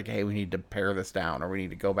sure was like, hey, we need to pare this down, or we need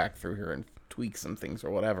to go back through here and tweak some things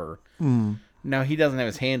or whatever. Now he doesn't have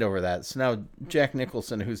his hand over that. So now Jack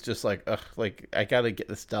Nicholson, who's just like, ugh, like, I got to get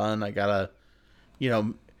this done. I got to, you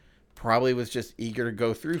know, probably was just eager to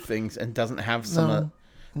go through things and doesn't have some...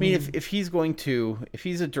 I mean, if he's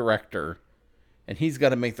a director and he's got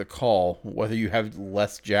to make the call whether you have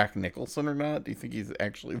less Jack Nicholson or not, do you think he's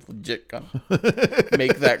actually legit going to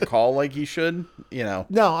make that call like he should? You know?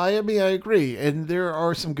 No, I mean, I agree. And there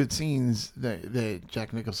are some good scenes that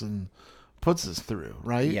Jack Nicholson puts us through,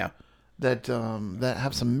 right? Yeah. That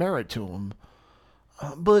have some merit to them.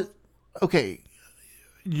 But, okay,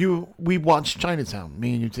 we watched Chinatown,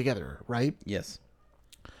 me and you together, right? Yes.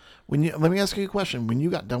 Let me ask you a question. When you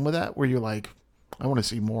got done with that, were you like, I want to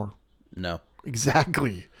see more? No.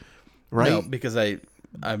 Exactly. Right? No, because I'm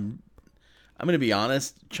going to be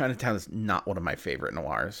honest, Chinatown is not one of my favorite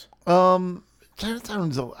noirs.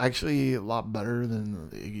 Chinatown's actually a lot better than...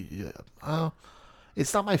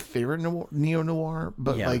 it's not my favorite neo-noir,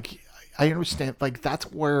 but Yeah. like, I understand, like, that's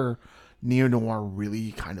where neo-noir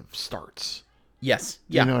really kind of starts. Yes.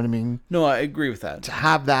 Yeah. You know what I mean? No, I agree with that. To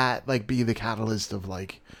have that, like, be the catalyst of,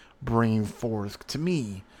 like, bringing forth, to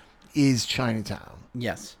me, is Chinatown.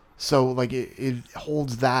 Yes. So, like, it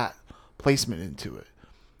holds that placement into it.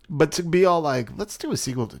 But to be all like, let's do a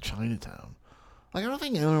sequel to Chinatown. Like, I don't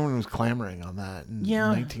think anyone was clamoring on that in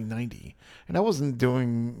 1990. And I wasn't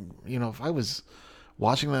doing, you know, if I was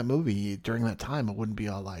watching that movie during that time, I wouldn't be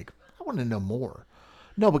all like, I want to know more.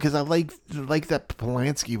 No, because I like that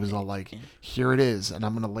Polanski was all like, here it is, and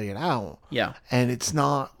I'm going to lay it out. Yeah. And it's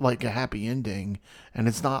not like a happy ending, and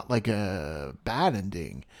it's not like a bad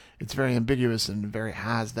ending. It's very ambiguous and very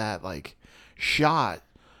has that, like, shot,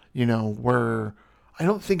 you know, where I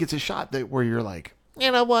don't think it's a shot that where you're like,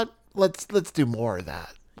 you know what, let's do more of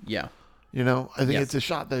that. Yeah. You know, I think Yes. it's a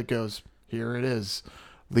shot that goes, here it is.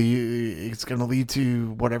 It's going to lead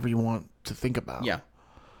to whatever you want to think about. Yeah.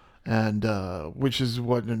 And which is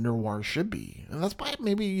what a noir should be. And that's why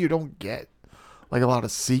maybe you don't get like a lot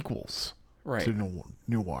of sequels Right. to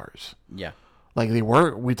noirs. Yeah. Like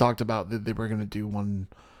we talked about that they were going to do one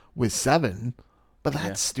with Seven, but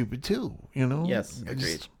that's stupid too, you know? Yes, I agreed.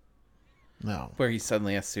 just- no. Where he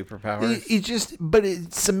suddenly has superpowers. But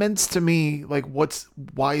it cements to me, like,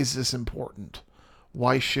 why is this important?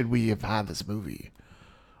 Why should we have had this movie?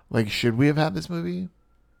 Like, should we have had this movie?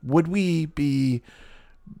 Would we be,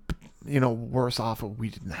 you know, worse off if we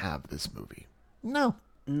didn't have this movie? No,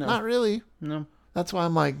 not really. No. That's why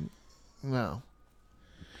I'm like, no.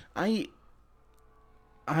 I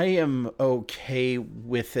am okay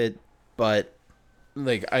with it, but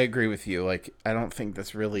like, I agree with you. Like, I don't think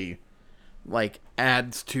this really like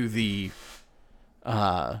adds to the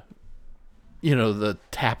you know, the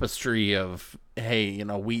tapestry of, hey, you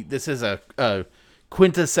know, this is a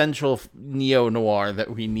quintessential neo-noir that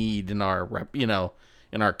we need in our in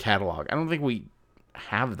our catalog. I don't think we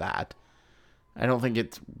have that. I don't think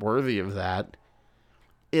it's worthy of that.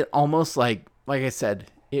 It almost like I said,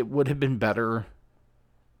 it would have been better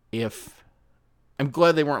if... I'm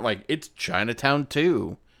glad they weren't like, it's Chinatown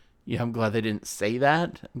 2. Yeah, I'm glad they didn't say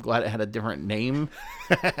that. I'm glad it had a different name.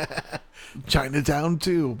 Chinatown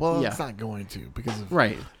too. Well, Yeah. it's not going to because of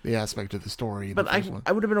Right. the aspect of the story. In But the first one.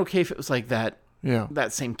 I would have been okay if it was like that. Yeah.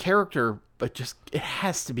 That same character, but just it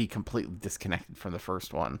has to be completely disconnected from the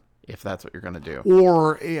first one if that's what you're gonna do.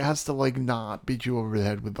 Or it has to like not beat you over the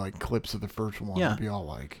head with like clips of the first one. Yeah. And be all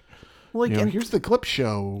like, Well, like, you know, and- here's the clip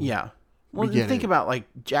show. yeah. Well, We get think it. about like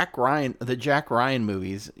the Jack Ryan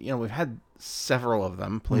movies. You know, we've had several of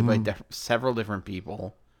them played by several different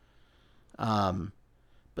people.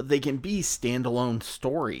 But they can be standalone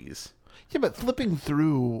stories. Yeah, but flipping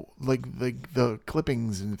through like the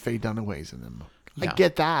clippings and Faye Dunaway's in them, Yeah. I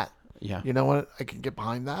get that. Yeah. You know what? I can get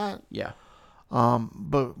behind that. Yeah.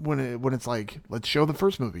 But when it's like, let's show the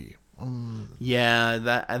first movie. Yeah,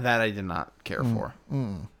 that I did not care for.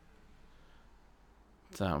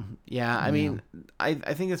 So yeah, I mean, I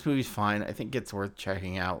think this movie's fine. I think it's worth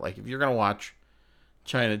checking out. Like if you're gonna watch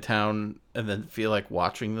Chinatown and then feel like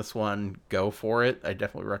watching this one, go for it. I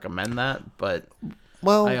definitely recommend that. But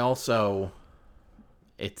Well, I also,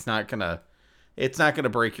 it's not gonna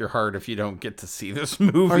break your heart if you don't get to see this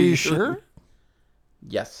movie. are you sure?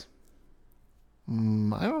 Yes.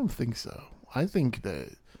 I don't think so. I think that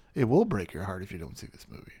it will break your heart if you don't see this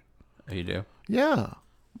movie. Oh, you do? Yeah,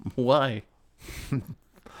 Why?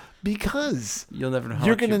 because You'll never know how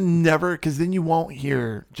you're much gonna never, because then you won't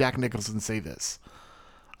hear Jack Nicholson say this.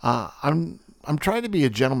 I'm trying to be a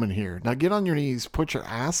gentleman here. Now get on your knees, put your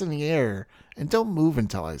ass in the air, and don't move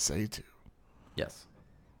until I say to. Yes.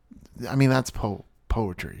 I mean, that's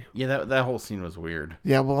poetry. Yeah, that whole scene was weird.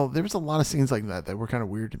 Yeah, well, there was a lot of scenes like that were kind of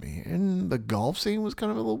weird to me. And the golf scene was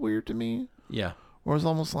kind of a little weird to me. Yeah. Where it was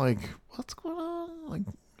almost like, what's going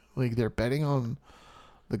on? Like they're betting on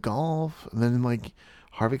the golf, and then like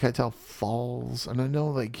Harvey Keitel falls, and I know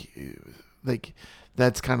like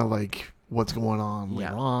that's kind of like what's going on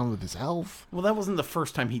later on with his health. Well, that wasn't the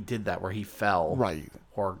first time he did that where he fell. Right.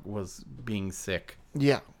 Or was being sick.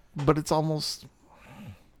 Yeah, but it's almost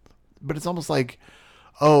like,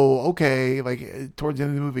 oh, okay, like towards the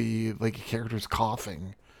end of the movie, like a character's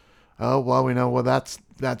coughing. Oh, well, we know what that's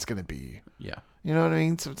gonna be. Yeah. You know what I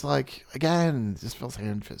mean? So it's like, again, it just feels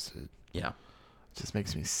hand-fisted. Yeah. It just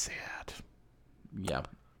makes me sad. Yeah.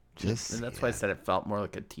 Just And that's why I said it felt more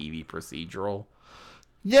like a TV procedural.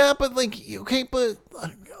 Yeah, but like, okay, but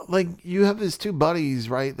like you have his two buddies,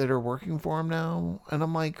 right, that are working for him now, and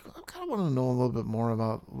I'm like, I kind of want to know a little bit more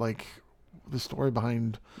about like the story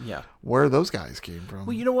behind Yeah. where those guys came from.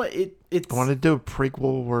 Well, you know what? It's I want to do a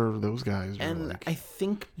prequel where those guys were and like, I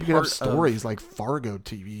think you could have part stories like Fargo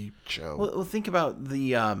TV show. Well, think about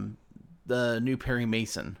the new Perry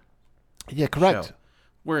Mason Yeah, correct. show,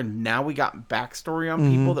 where now we got backstory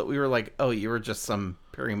on people that we were like, oh, you were just some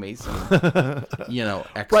Perry Mason,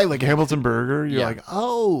 Right, like Hamilton Burger. You're Yeah. like,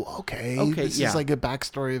 oh, okay. Okay, This yeah. is like a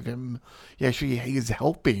backstory of him. Yeah, actually, he's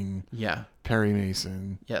helping Yeah. Perry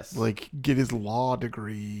Mason. Yes. Like, get his law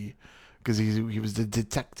degree because he was the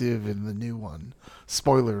detective in the new one.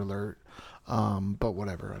 Spoiler alert. But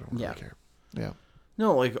whatever. I don't really care. Yeah.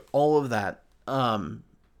 No, like all of that.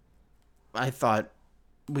 I thought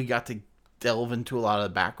we got to delve into a lot of the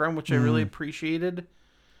background, which I really appreciated.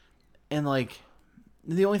 And like,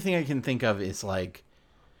 the only thing I can think of is like,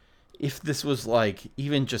 if this was like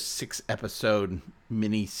even just 6-episode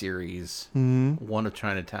miniseries, one of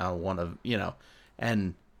Chinatown, one of,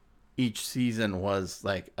 and each season was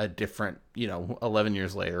like a different, 11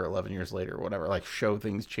 years later, whatever, like show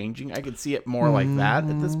things changing. I could see it more like that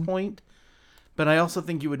at this point. But I also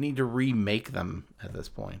think you would need to remake them at this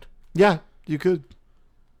point. Yeah, you could.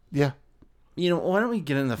 Yeah. Why don't we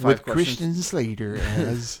get into the 5 With questions? Christian Slater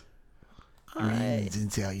as greetings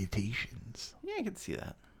and salutations. Yeah, I could see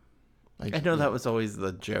that. Like, I know that was always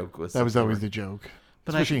the joke. that was always the joke.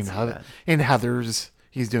 But I Especially can see that. in Heather's,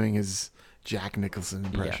 he's doing his Jack Nicholson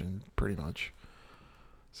impression pretty much.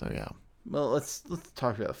 So yeah. Well, let's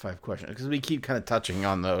talk about the 5 questions because we keep kind of touching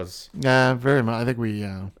on those. Yeah, very much. I think we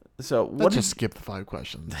So what? let's just skip the 5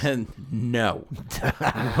 questions. No.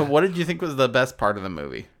 What did you think was the best part of the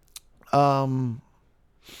movie?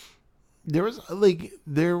 There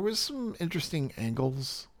was some interesting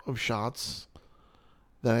angles of shots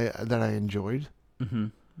that I enjoyed.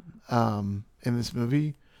 In this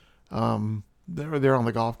movie, they're on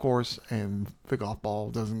the golf course and the golf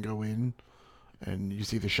ball doesn't go in, and you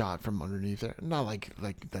see the shot from underneath it. Not like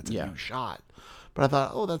that's a new shot, but I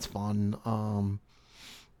thought, oh, that's fun.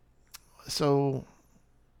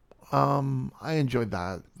 I enjoyed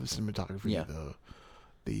that, the cinematography,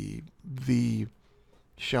 the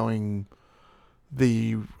showing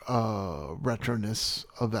the retroness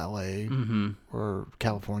of LA or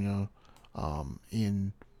California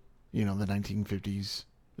in You know, the 1950s.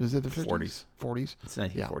 Is it the 50s? 40s. 40s? It's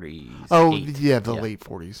 1940s. Oh, yeah, the late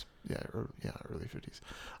 40s. Yeah, early 50s.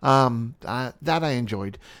 That I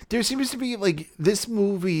enjoyed. There seems to be, like, this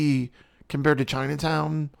movie compared to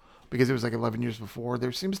Chinatown, because it was like 11 years before,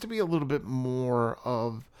 there seems to be a little bit more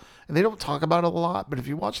of, and they don't talk about it a lot, but if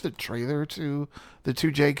you watch the trailer to The Two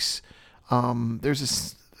Jakes, there's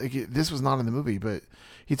this, like, this was not in the movie, but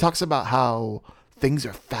he talks about how things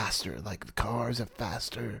are faster, like the cars are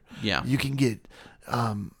faster. Yeah. You can get,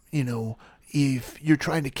 you know, if you're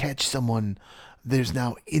trying to catch someone, there's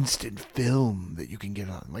now instant film that you can get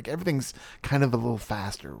on. Like, everything's kind of a little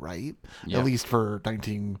faster, right? Yeah. At least for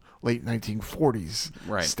late 1940s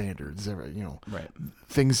Right. standards. You know, Right.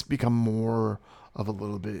 things become more of a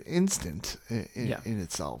little bit instant Yeah. in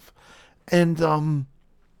itself. And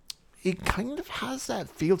it kind of has that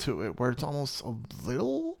feel to it where it's almost a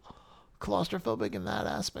little claustrophobic in that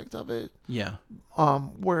aspect of it. Yeah.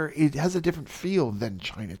 Where it has a different feel than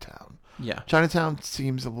Chinatown. Yeah. Chinatown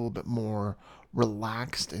seems a little bit more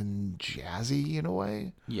relaxed and jazzy in a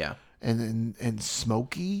way, Yeah. and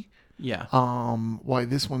smoky. Yeah. Why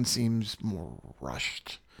this one seems more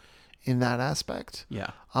rushed in that aspect.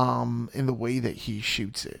 Yeah. In the way that he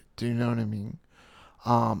shoots it. Do you know what I mean?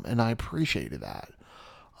 And I appreciated that.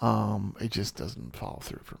 It just doesn't follow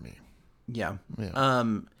through for me. Yeah.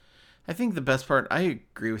 Yeah. I think the best part, I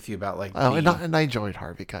agree with you about, like, Oh, and I enjoyed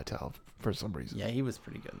Harvey Keitel for some reason. yeah, he was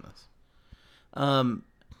pretty good in this.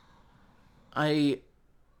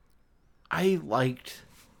 I liked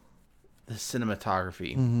the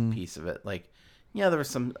cinematography piece of it. Like, yeah, there was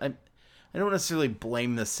some. I don't necessarily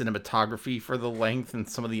blame the cinematography for the length and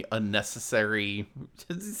some of the unnecessary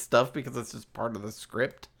stuff, because it's just part of the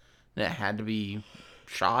script and it had to be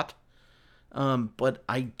shot. But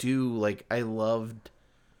I do, like, I loved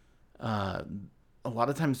a lot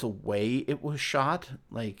of times the way it was shot.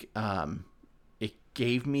 Like, it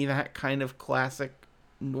gave me that kind of classic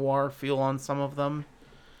noir feel on some of them.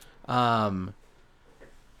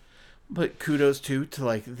 But kudos to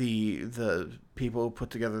like the people who put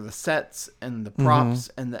together the sets and the props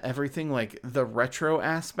and the everything, like the retro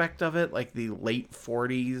aspect of it, like the late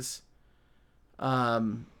 40s.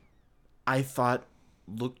 I thought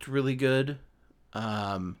looked really good.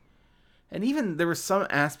 And even there were some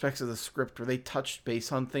aspects of the script where they touched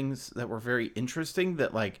base on things that were very interesting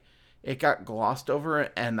that, like, it got glossed over,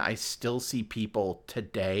 and I still see people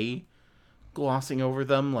today glossing over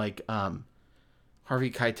them. Like, Harvey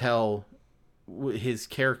Keitel, his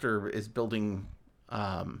character is building,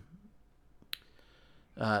 the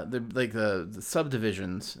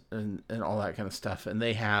subdivisions and all that kind of stuff. And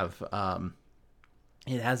they have,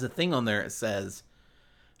 it has a thing on there. It says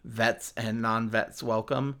vets and non-vets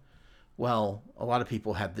welcome. Well, a lot of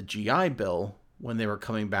people had the GI Bill when they were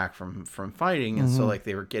coming back from fighting. And so, like,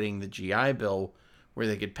 they were getting the GI Bill where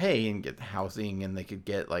they could pay and get housing, and they could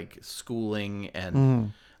get, like, schooling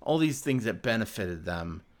and all these things that benefited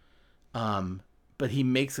them. But he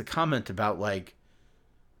makes a comment about, like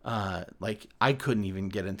I couldn't even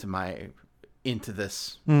get into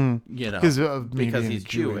this, you know, because he's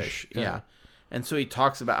Jewish. Yeah. And so he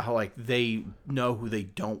talks about how, like, they know who they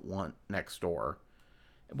don't want next door,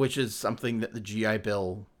 which is something that the GI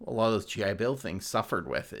Bill, a lot of those GI Bill things suffered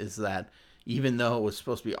with, is that even though it was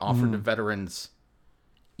supposed to be offered to veterans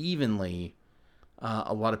evenly,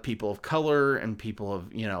 a lot of people of color and people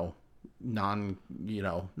of,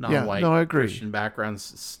 non-white I agree. Christian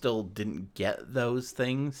backgrounds still didn't get those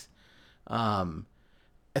things.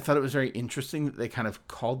 I thought it was very interesting that they kind of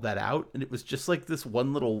called that out, and it was just like this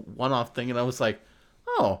one little one-off thing, and I was like,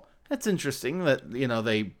 oh, that's interesting that,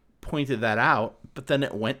 they pointed that out, but then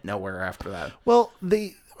it went nowhere after that. Well,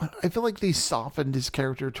 I feel like they softened his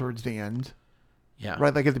character towards the end. Yeah.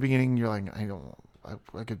 Right? Like, at the beginning, you're like,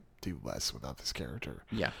 I could do less without this character.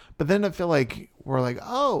 Yeah. But then I feel like we're like,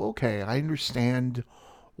 oh, okay, I understand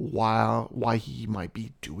why he might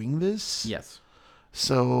be doing this. Yes.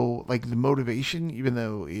 So, like, the motivation, even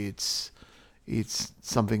though it's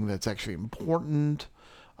something that's actually important,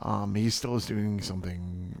 he still is doing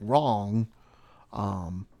something wrong.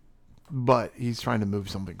 But he's trying to move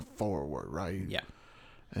something forward, right? Yeah.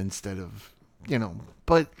 Instead of,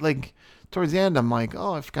 but, like, towards the end, I'm like,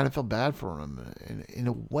 oh, I kind of feel bad for him in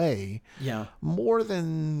a way. Yeah. More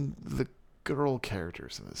than the girl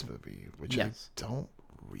characters in this movie, which Yes. I don't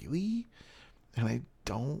really, and I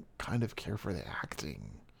don't kind of care for the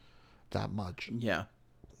acting that much. Yeah.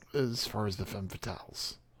 As far as the femme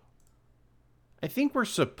fatales. I think we're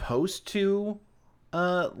supposed to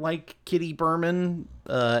like Kitty Berman,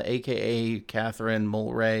 aka Catherine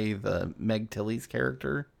Mulray, the Meg Tilly's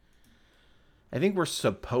character. I think we're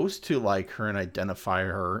supposed to like her and identify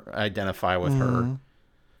with her.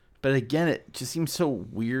 But again, it just seems so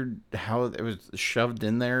weird how it was shoved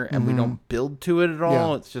in there and we don't build to it at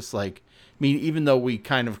all. Yeah. It's just like, I mean, even though we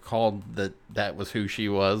kind of called that was who she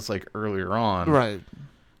was like earlier on. Right.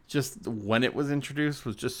 Just when it was introduced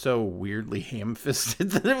was just so weirdly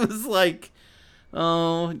ham-fisted that it was like,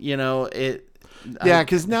 oh, it. Yeah,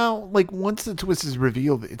 because now, like, once the twist is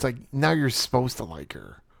revealed, it's like, now you're supposed to like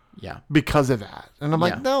her. Yeah. Because of that. And I'm Yeah.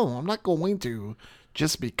 like, no, I'm not going to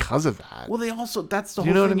just because of that. Well, that's the Do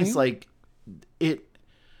you whole know thing. what I It's mean? like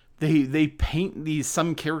they paint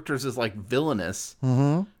some characters as like villainous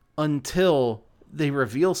until they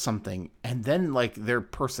reveal something, and then like their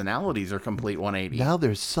personalities are complete 180. Now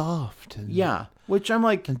they're soft and, Yeah, which I'm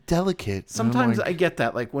like, and delicate. And I'm sometimes like, I get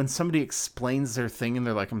that, like when somebody explains their thing and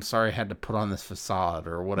they're like, I'm sorry I had to put on this facade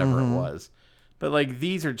or whatever it was. But like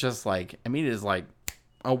these are just like, I mean, it is like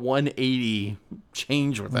a 180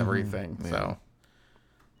 change with everything. So,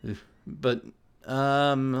 but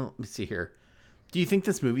let me see here. Do you think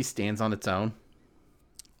this movie stands on its own?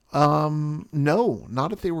 no,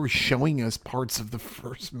 not if they were showing us parts of the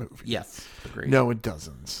first movie. Yes, agreed. No, it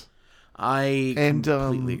doesn't. I And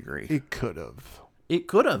completely agree. It could have. It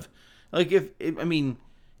could have, like,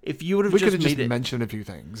 if you would have We could just have just made it. mentioned a few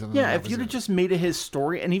things. And then Yeah, that if was you'd have it. just made it his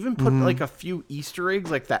story and even put like a few Easter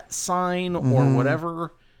eggs, like that sign or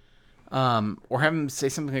whatever, or have him say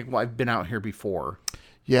something like, "Well, I've been out here before."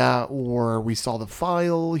 Yeah, or we saw the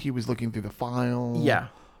file. He was looking through the file. Yeah,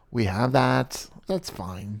 We have that. That's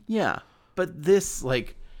fine. yeah. But this,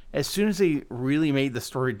 like, as soon as they really made the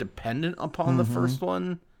story dependent upon the first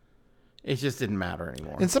one, it just didn't matter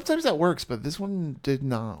anymore. And sometimes that works, but this one did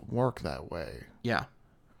not work that way. Yeah,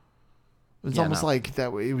 It's Yeah, almost no. like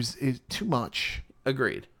that. It was too much.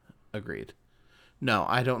 agreed. No,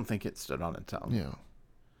 I don't think it stood on its own. Yeah.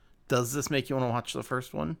 Does this make you want to watch the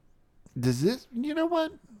first one? Does this? You know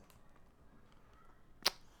what?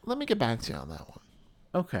 Let me get back to you on that one.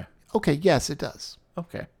 Okay. Okay. Yes, it does.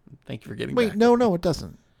 Okay. Thank you for getting Wait. back. No, it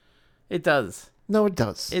doesn't. It does. No, it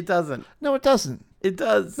does. It doesn't. No, it doesn't. It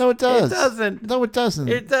does. No, it does. It doesn't. No, it doesn't.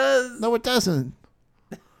 It does. No, it doesn't.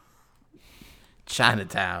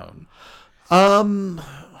 Chinatown.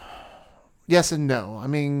 Yes and no. I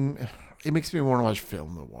mean, it makes me want to watch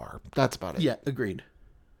film noir. That's about it. Yeah, agreed.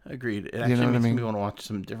 It actually know what I makes mean? me want to watch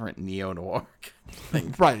some different neo noir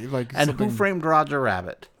things. Right. Like And something- Who Framed Roger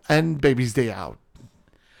Rabbit? and Baby's Day Out.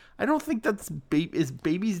 I don't think that's is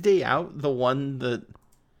Baby's Day Out the one that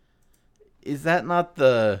is that not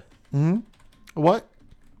the What?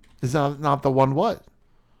 Is that not the one? What?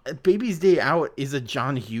 Baby's Day Out is a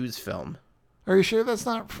John Hughes film. Are you sure that's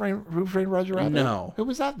not Who Framed Roger Rabbit? No. Who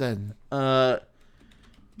was that then?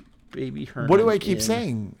 Baby Herman. What do I keep in-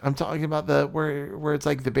 saying? I'm talking about the where it's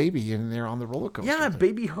like the baby and they're on the roller coaster. Yeah,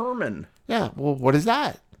 Baby Herman. Yeah. Well, what is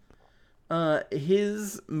that?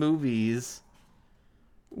 His movies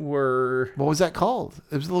were. What was that called?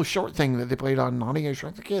 It was a little short thing that they played on Honey, I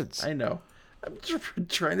Shrunk the Kids. I know. I'm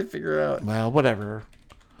trying to figure it out. Well, whatever.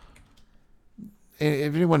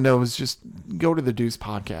 If anyone knows, just go to the Deuce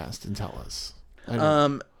podcast and tell us. I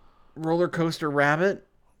don't- Roller Coaster Rabbit.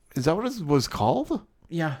 Is that what it was called?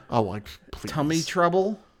 Yeah. Oh, like please. Tummy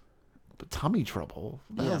Trouble. Tummy Trouble.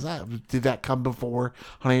 What the hell is that? Did that come before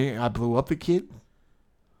Honey, I Blew Up the Kid?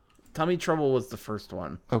 Tummy Trouble was the first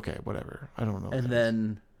one, Okay, whatever. I don't know. and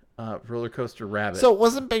then Roller Coaster Rabbit. So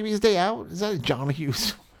wasn't Baby's Day Out? Is that a John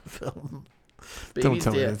Hughes film? Baby's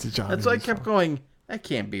tell me Day- that's a John That's why I Hughes kept going. That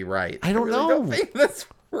can't be right. I don't really know. Don't think that's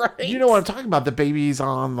right. You know what I'm talking about? The baby's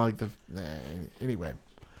on like the anyway.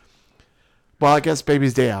 Well, I guess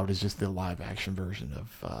Baby's Day Out is just the live action version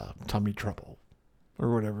of Tummy Trouble,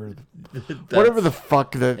 or whatever, whatever the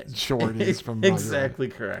fuck that short is from. Roger exactly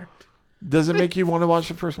correct. Rabbit. Does it make you want to watch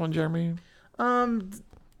the first one, Jeremy?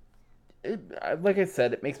 Like I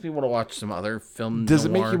said, it makes me want to watch some other film. Does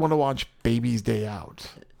it make you want to watch Baby's Day Out?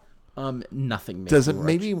 Nothing. Makes Does me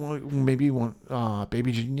it watch- maybe want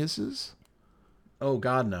Baby Geniuses? Oh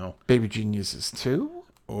God, no. Baby Geniuses 2?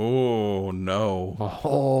 Oh no.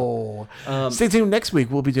 Oh. Stay tuned next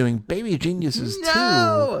week. We'll be doing Baby Geniuses 2.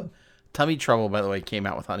 No. Tummy Trouble, by the way, came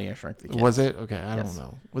out with Honey, I Shrunk the Kids. Was it? Okay, I Yes. don't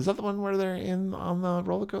know. Was that the one where they're on the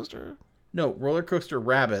roller coaster? No, Roller Coaster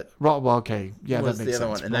Rabbit Well, okay. Yeah, was that the makes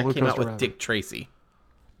other sense. one, and that Roller came out Coaster with Rabbit. Dick Tracy.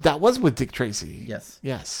 That was with Dick Tracy. Yes.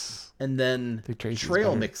 Yes. And then Dick Tracy's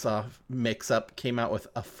Trail better. Mix Up came out with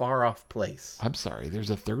A Far Off Place. I'm sorry. There's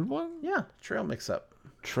a third one? Yeah, Trail Mix Up.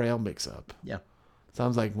 Trail Mix Up. Yeah,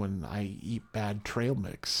 Sounds like when I eat bad trail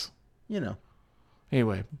mix. you know.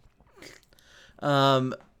 Anyway,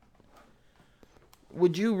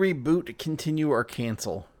 Would you reboot, continue, or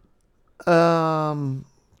cancel? Fargo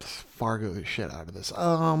the shit out of this.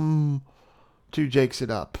 To Jakes it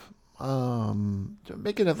up.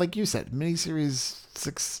 Making it, like you said, miniseries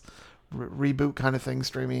 6 reboot kind of thing,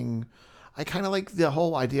 streaming. I kind of like the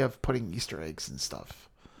whole idea of putting Easter eggs and stuff.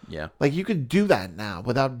 Yeah. Like, you could do that now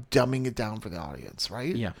without dumbing it down for the audience,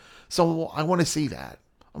 right? Yeah. So I want to see that.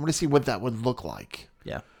 I want to see what that would look like.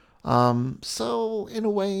 Yeah. So in a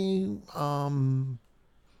way,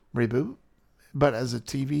 reboot, but as a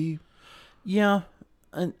TV. Yeah.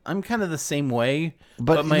 I'm kind of the same way.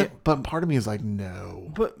 But part of me is like,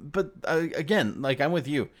 no. But again, like, I'm with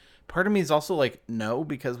you. Part of me is also like, no,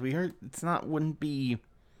 because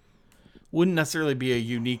wouldn't necessarily be a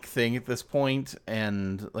unique thing at this point.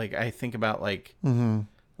 And like, I think about like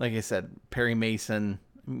I said, Perry Mason.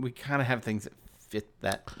 We kind of have things that fit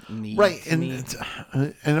that need, right? And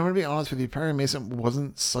I'm gonna be honest with you, Perry Mason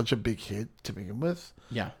wasn't such a big hit to begin with.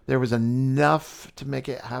 Yeah, there was enough to make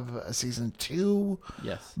it have a season 2.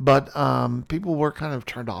 Yes, but people were kind of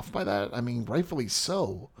turned off by that. I mean, rightfully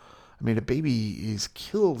so. I mean, a baby is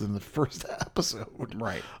killed in the first episode,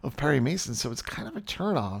 right, of Perry Mason, so it's kind of a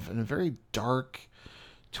turnoff and a very dark,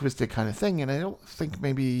 twisted kind of thing. And I don't think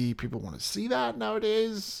maybe people want to see that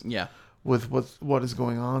nowadays. Yeah, with what is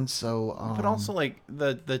going on. So, but also like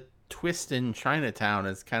the twist in Chinatown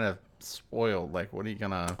is kind of spoiled. Like, what are you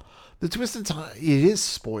gonna? The twist in time, it is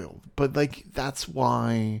spoiled, but like that's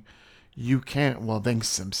why. You can't. Well, thanks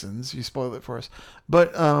Simpsons. You spoiled it for us,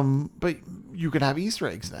 but you could have Easter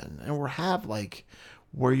eggs then, and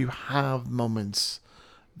where you have moments.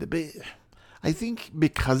 I think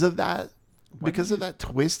because of that,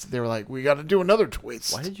 twist, they were like, we got to do another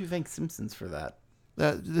twist. Why did you thank Simpsons for that?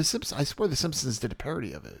 The Simpsons. I swear the Simpsons did a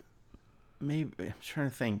parody of it. Maybe I'm trying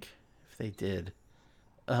to think if they did.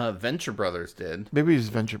 Venture Brothers did. Maybe it was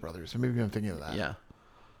Venture Brothers. Maybe I'm thinking of that. Yeah.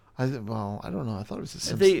 I don't know. I thought it was the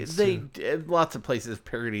Simpsons. They lots of places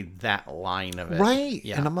parodied that line of it, right?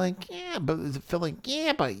 Yeah, and I'm like, yeah, but I feel like,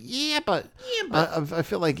 I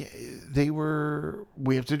feel like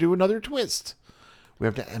we have to do another twist. We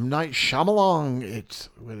have to M. Night Shyamalan it.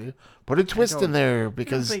 Put a twist in there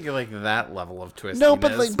because I don't think you're like that level of twist. No,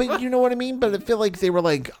 but you know what I mean. But I feel like they were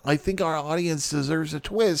like, I think our audience deserves a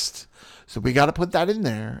twist, so we got to put that in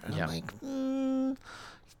there. And I'm like,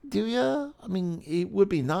 do ya? I mean, it would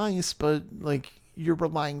be nice, but like you're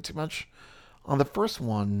relying too much on the first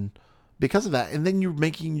one because of that, and then you're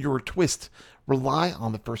making your twist rely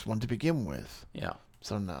on the first one to begin with. Yeah.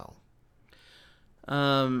 So no.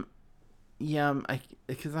 Yeah,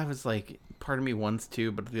 because I was like, part of me wants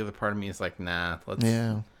to, but the other part of me is like, nah, let's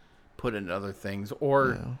put in other things.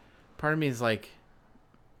 Or part of me is like,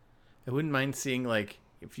 I wouldn't mind seeing like,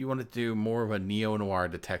 if you want to do more of a neo-noir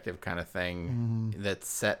detective kind of thing that's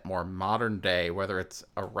set more modern day, whether it's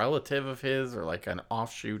a relative of his or like an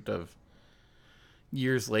offshoot of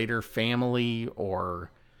years later family,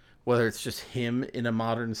 or whether it's just him in a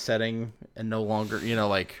modern setting and no longer,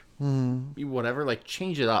 like whatever, like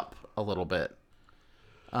change it up a little bit.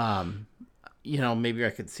 Maybe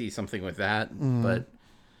I could see something with that, but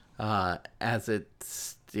as it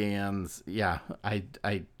stands, I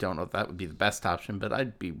don't know if that would be the best option, but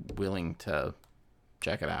I'd be willing to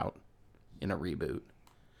check it out in a reboot.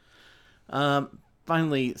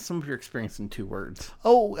 Finally, some of your experience in 2 words.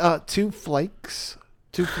 Two flakes.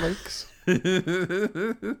 There's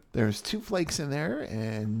 2 flakes in there,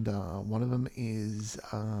 and one of them is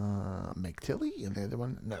McTilly, and the other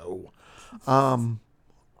one, no.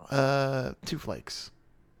 2 flakes.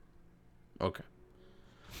 Okay.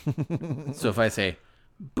 So if I say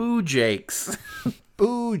Boo Jakes.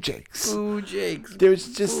 Boo Jakes. Boo Jakes.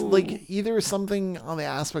 There's just like either something on the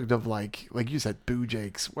aspect of like you said, Boo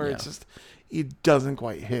Jakes, where it's just, it doesn't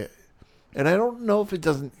quite hit. And I don't know if it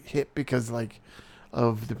doesn't hit because like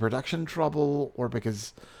of the production trouble, or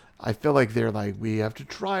because I feel like they're like, we have to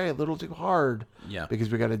try a little too hard. Yeah. Because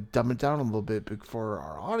we got to dumb it down a little bit for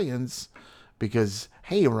our audience. Because,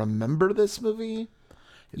 hey, remember this movie?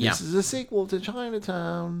 Yeah. This is a sequel to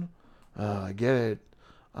Chinatown. I get it.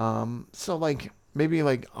 So like maybe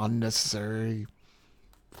like unnecessary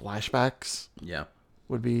flashbacks. Yeah.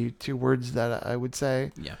 Would be 2 words that I would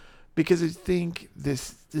say. Yeah. Because I think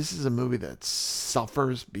this is a movie that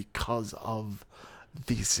suffers because of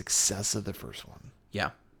the success of the first one.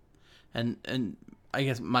 Yeah. And I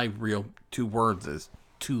guess my real 2 words is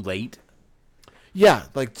too late. Yeah,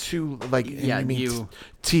 like too like you mean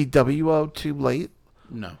TWO, too late?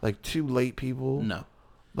 No. Like too late people? No.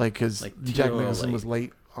 Like cuz like Jack Nicholson was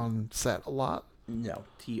late on set a lot? No,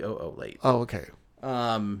 TOO late. Oh, okay.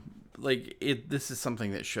 This is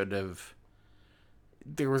something that should have,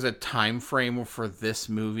 there was a time frame for this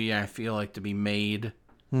movie, I feel like, to be made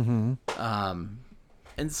And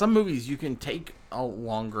some movies you can take a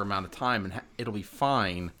longer amount of time and it'll be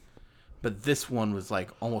fine. But this one was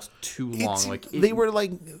like almost too long. They were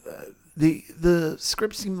like the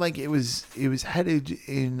script seemed like it was headed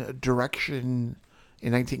in a direction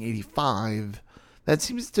in 1985 that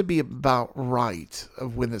seems to be about right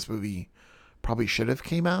of when this movie probably should have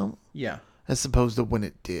came out. Yeah. As opposed to when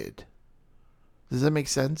it did. Does that make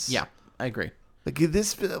sense? Yeah, I agree. Like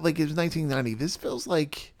this, like it was 1990. This feels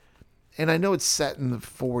like, and I know it's set in the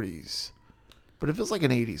 40s, but it feels like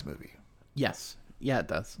an 80s movie. Yes. Yeah, it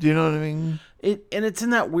does. Do you know what I mean? And it's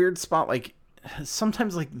in that weird spot. Like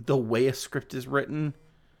sometimes, like the way a script is written,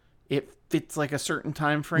 it fits like a certain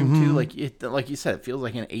time frame too. Like you said, it feels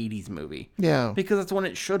like an 80s movie. Yeah, because that's when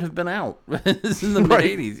it should have been out. It's in the mid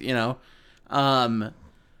 80s, you know.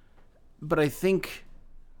 But I think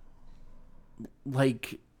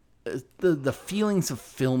like the feelings of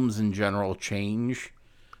films in general change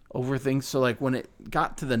over things. So like when it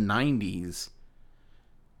got to the 90s.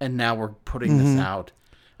 And now we're putting this out.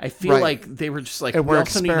 I feel like they were just like... And we're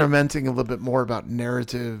experimenting a little bit more about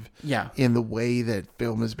narrative Yeah. in the way that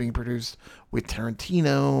film is being produced with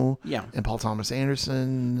Tarantino Yeah. and Paul Thomas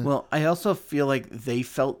Anderson. Well, I also feel like they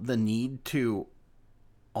felt the need to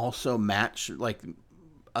also match like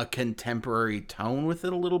a contemporary tone with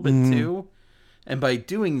it a little bit too. And by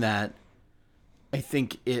doing that, I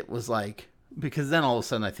think it was like... Because then all of a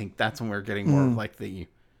sudden I think that's when we're getting more of like the...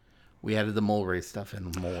 We added the Mulray stuff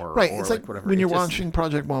in more. Right. Or It's like whatever. when you're watching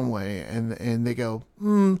Project One Way and they go,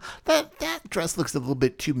 that dress looks a little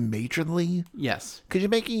bit too matronly. Yes. Could you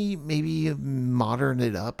maybe modern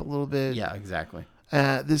it up a little bit? Yeah, exactly.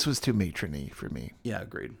 This was too matrony for me. Yeah,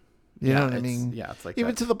 agreed. You know what I mean? Yeah, it's like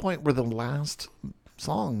even that. to the point where the last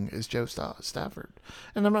song is Joe Stafford.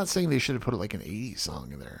 And I'm not saying they should have put like an 80s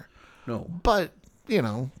song in there. No. But,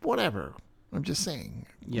 whatever. I'm just saying.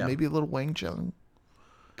 Yeah. Maybe a little Wang Chung.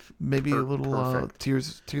 Maybe a little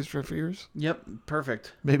Tears for Fears. Yep,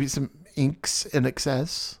 perfect. Maybe some Inks in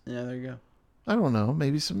Excess. Yeah, there you go. I don't know.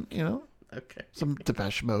 Maybe some, Okay. some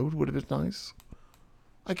Depeche Mode would have been nice.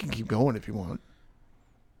 I can keep going if you want.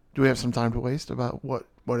 Do we have some time to waste about what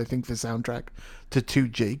I think the soundtrack to Two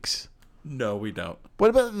Jakes? No, we don't. What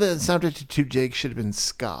about the soundtrack to Two Jakes should have been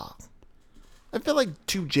ska? I feel like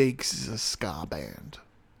Two Jakes is a ska band.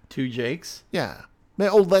 Two Jakes? Yeah.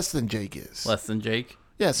 Less Than Jake is. Less Than Jake?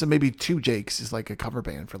 Yeah, so maybe Two Jakes is like a cover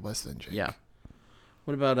band for Less Than Jake. Yeah.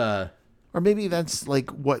 What about Or maybe that's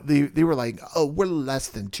like what they were like, oh, we're less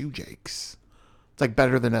than Two Jakes. It's like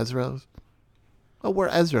better than Ezra's. Oh, we're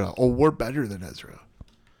Ezra. Oh, we're better than Ezra.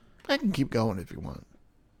 I can keep going if you want.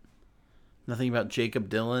 nothing about Jacob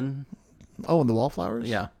Dylan? Oh, and the Wallflowers?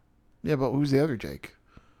 Yeah. Yeah, but who's the other Jake?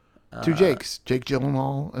 Two Jakes. Jake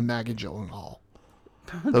Gyllenhaal and Maggie Gyllenhaal.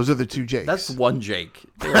 Those are the two Jakes. That's one Jake.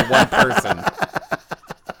 They're one person.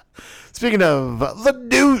 Speaking of the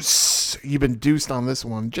Deuce, you've been deuced on this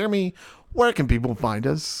one. Jeremy, where can people find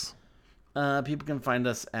us? People can find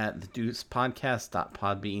us at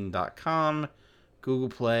thedeucepodcast.podbean.com, Google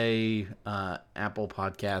Play, Apple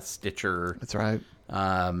Podcasts, Stitcher. That's right.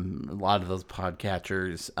 A lot of those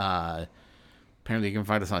podcatchers. Apparently you can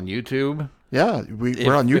find us on YouTube. Yeah,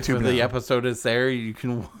 we're on YouTube if now. the episode is there, you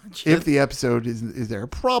can watch it. If the episode is there.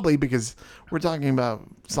 Probably because we're talking about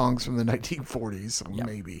songs from the 1940s, so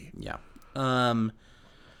maybe. Yeah.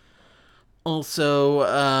 Also,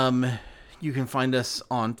 you can find us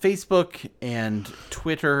on Facebook and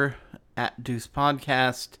Twitter at Deuce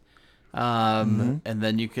Podcast. And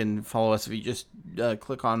then you can follow us if you just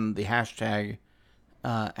click on the hashtag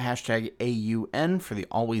AUN for the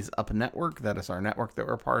Always Up Network. That is our network that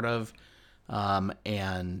we're part of.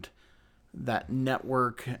 And that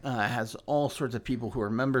network has all sorts of people who are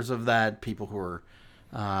members of that, people who are...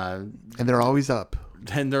 and they're always up.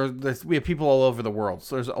 And we have people all over the world.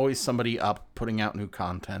 So there's always somebody up putting out new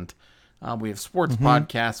content. We have sports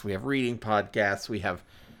podcasts. We have reading podcasts. We have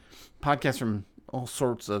podcasts from all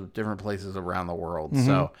sorts of different places around the world.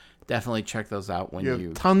 So definitely check those out when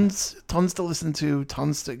you... Tons to listen to,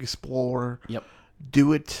 tons to explore. Yep.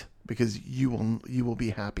 Do it because you will be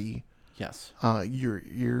happy. Yes. Your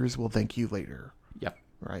ears will thank you later. Yep.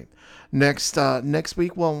 Right. Next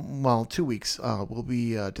week, well, 2 weeks, we'll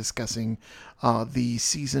be discussing the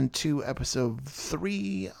season 2, episode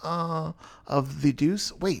 3 of The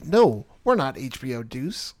Deuce. Wait, no, we're not HBO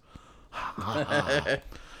Deuce.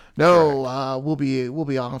 No, we'll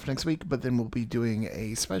be off next week, but then we'll be doing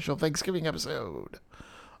a special Thanksgiving episode.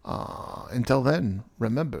 Until then,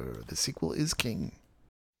 remember the sequel is king.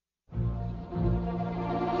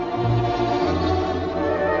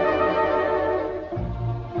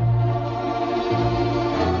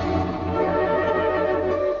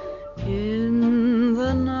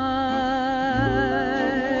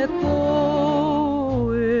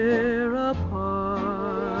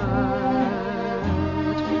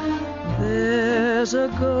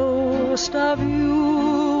 most of you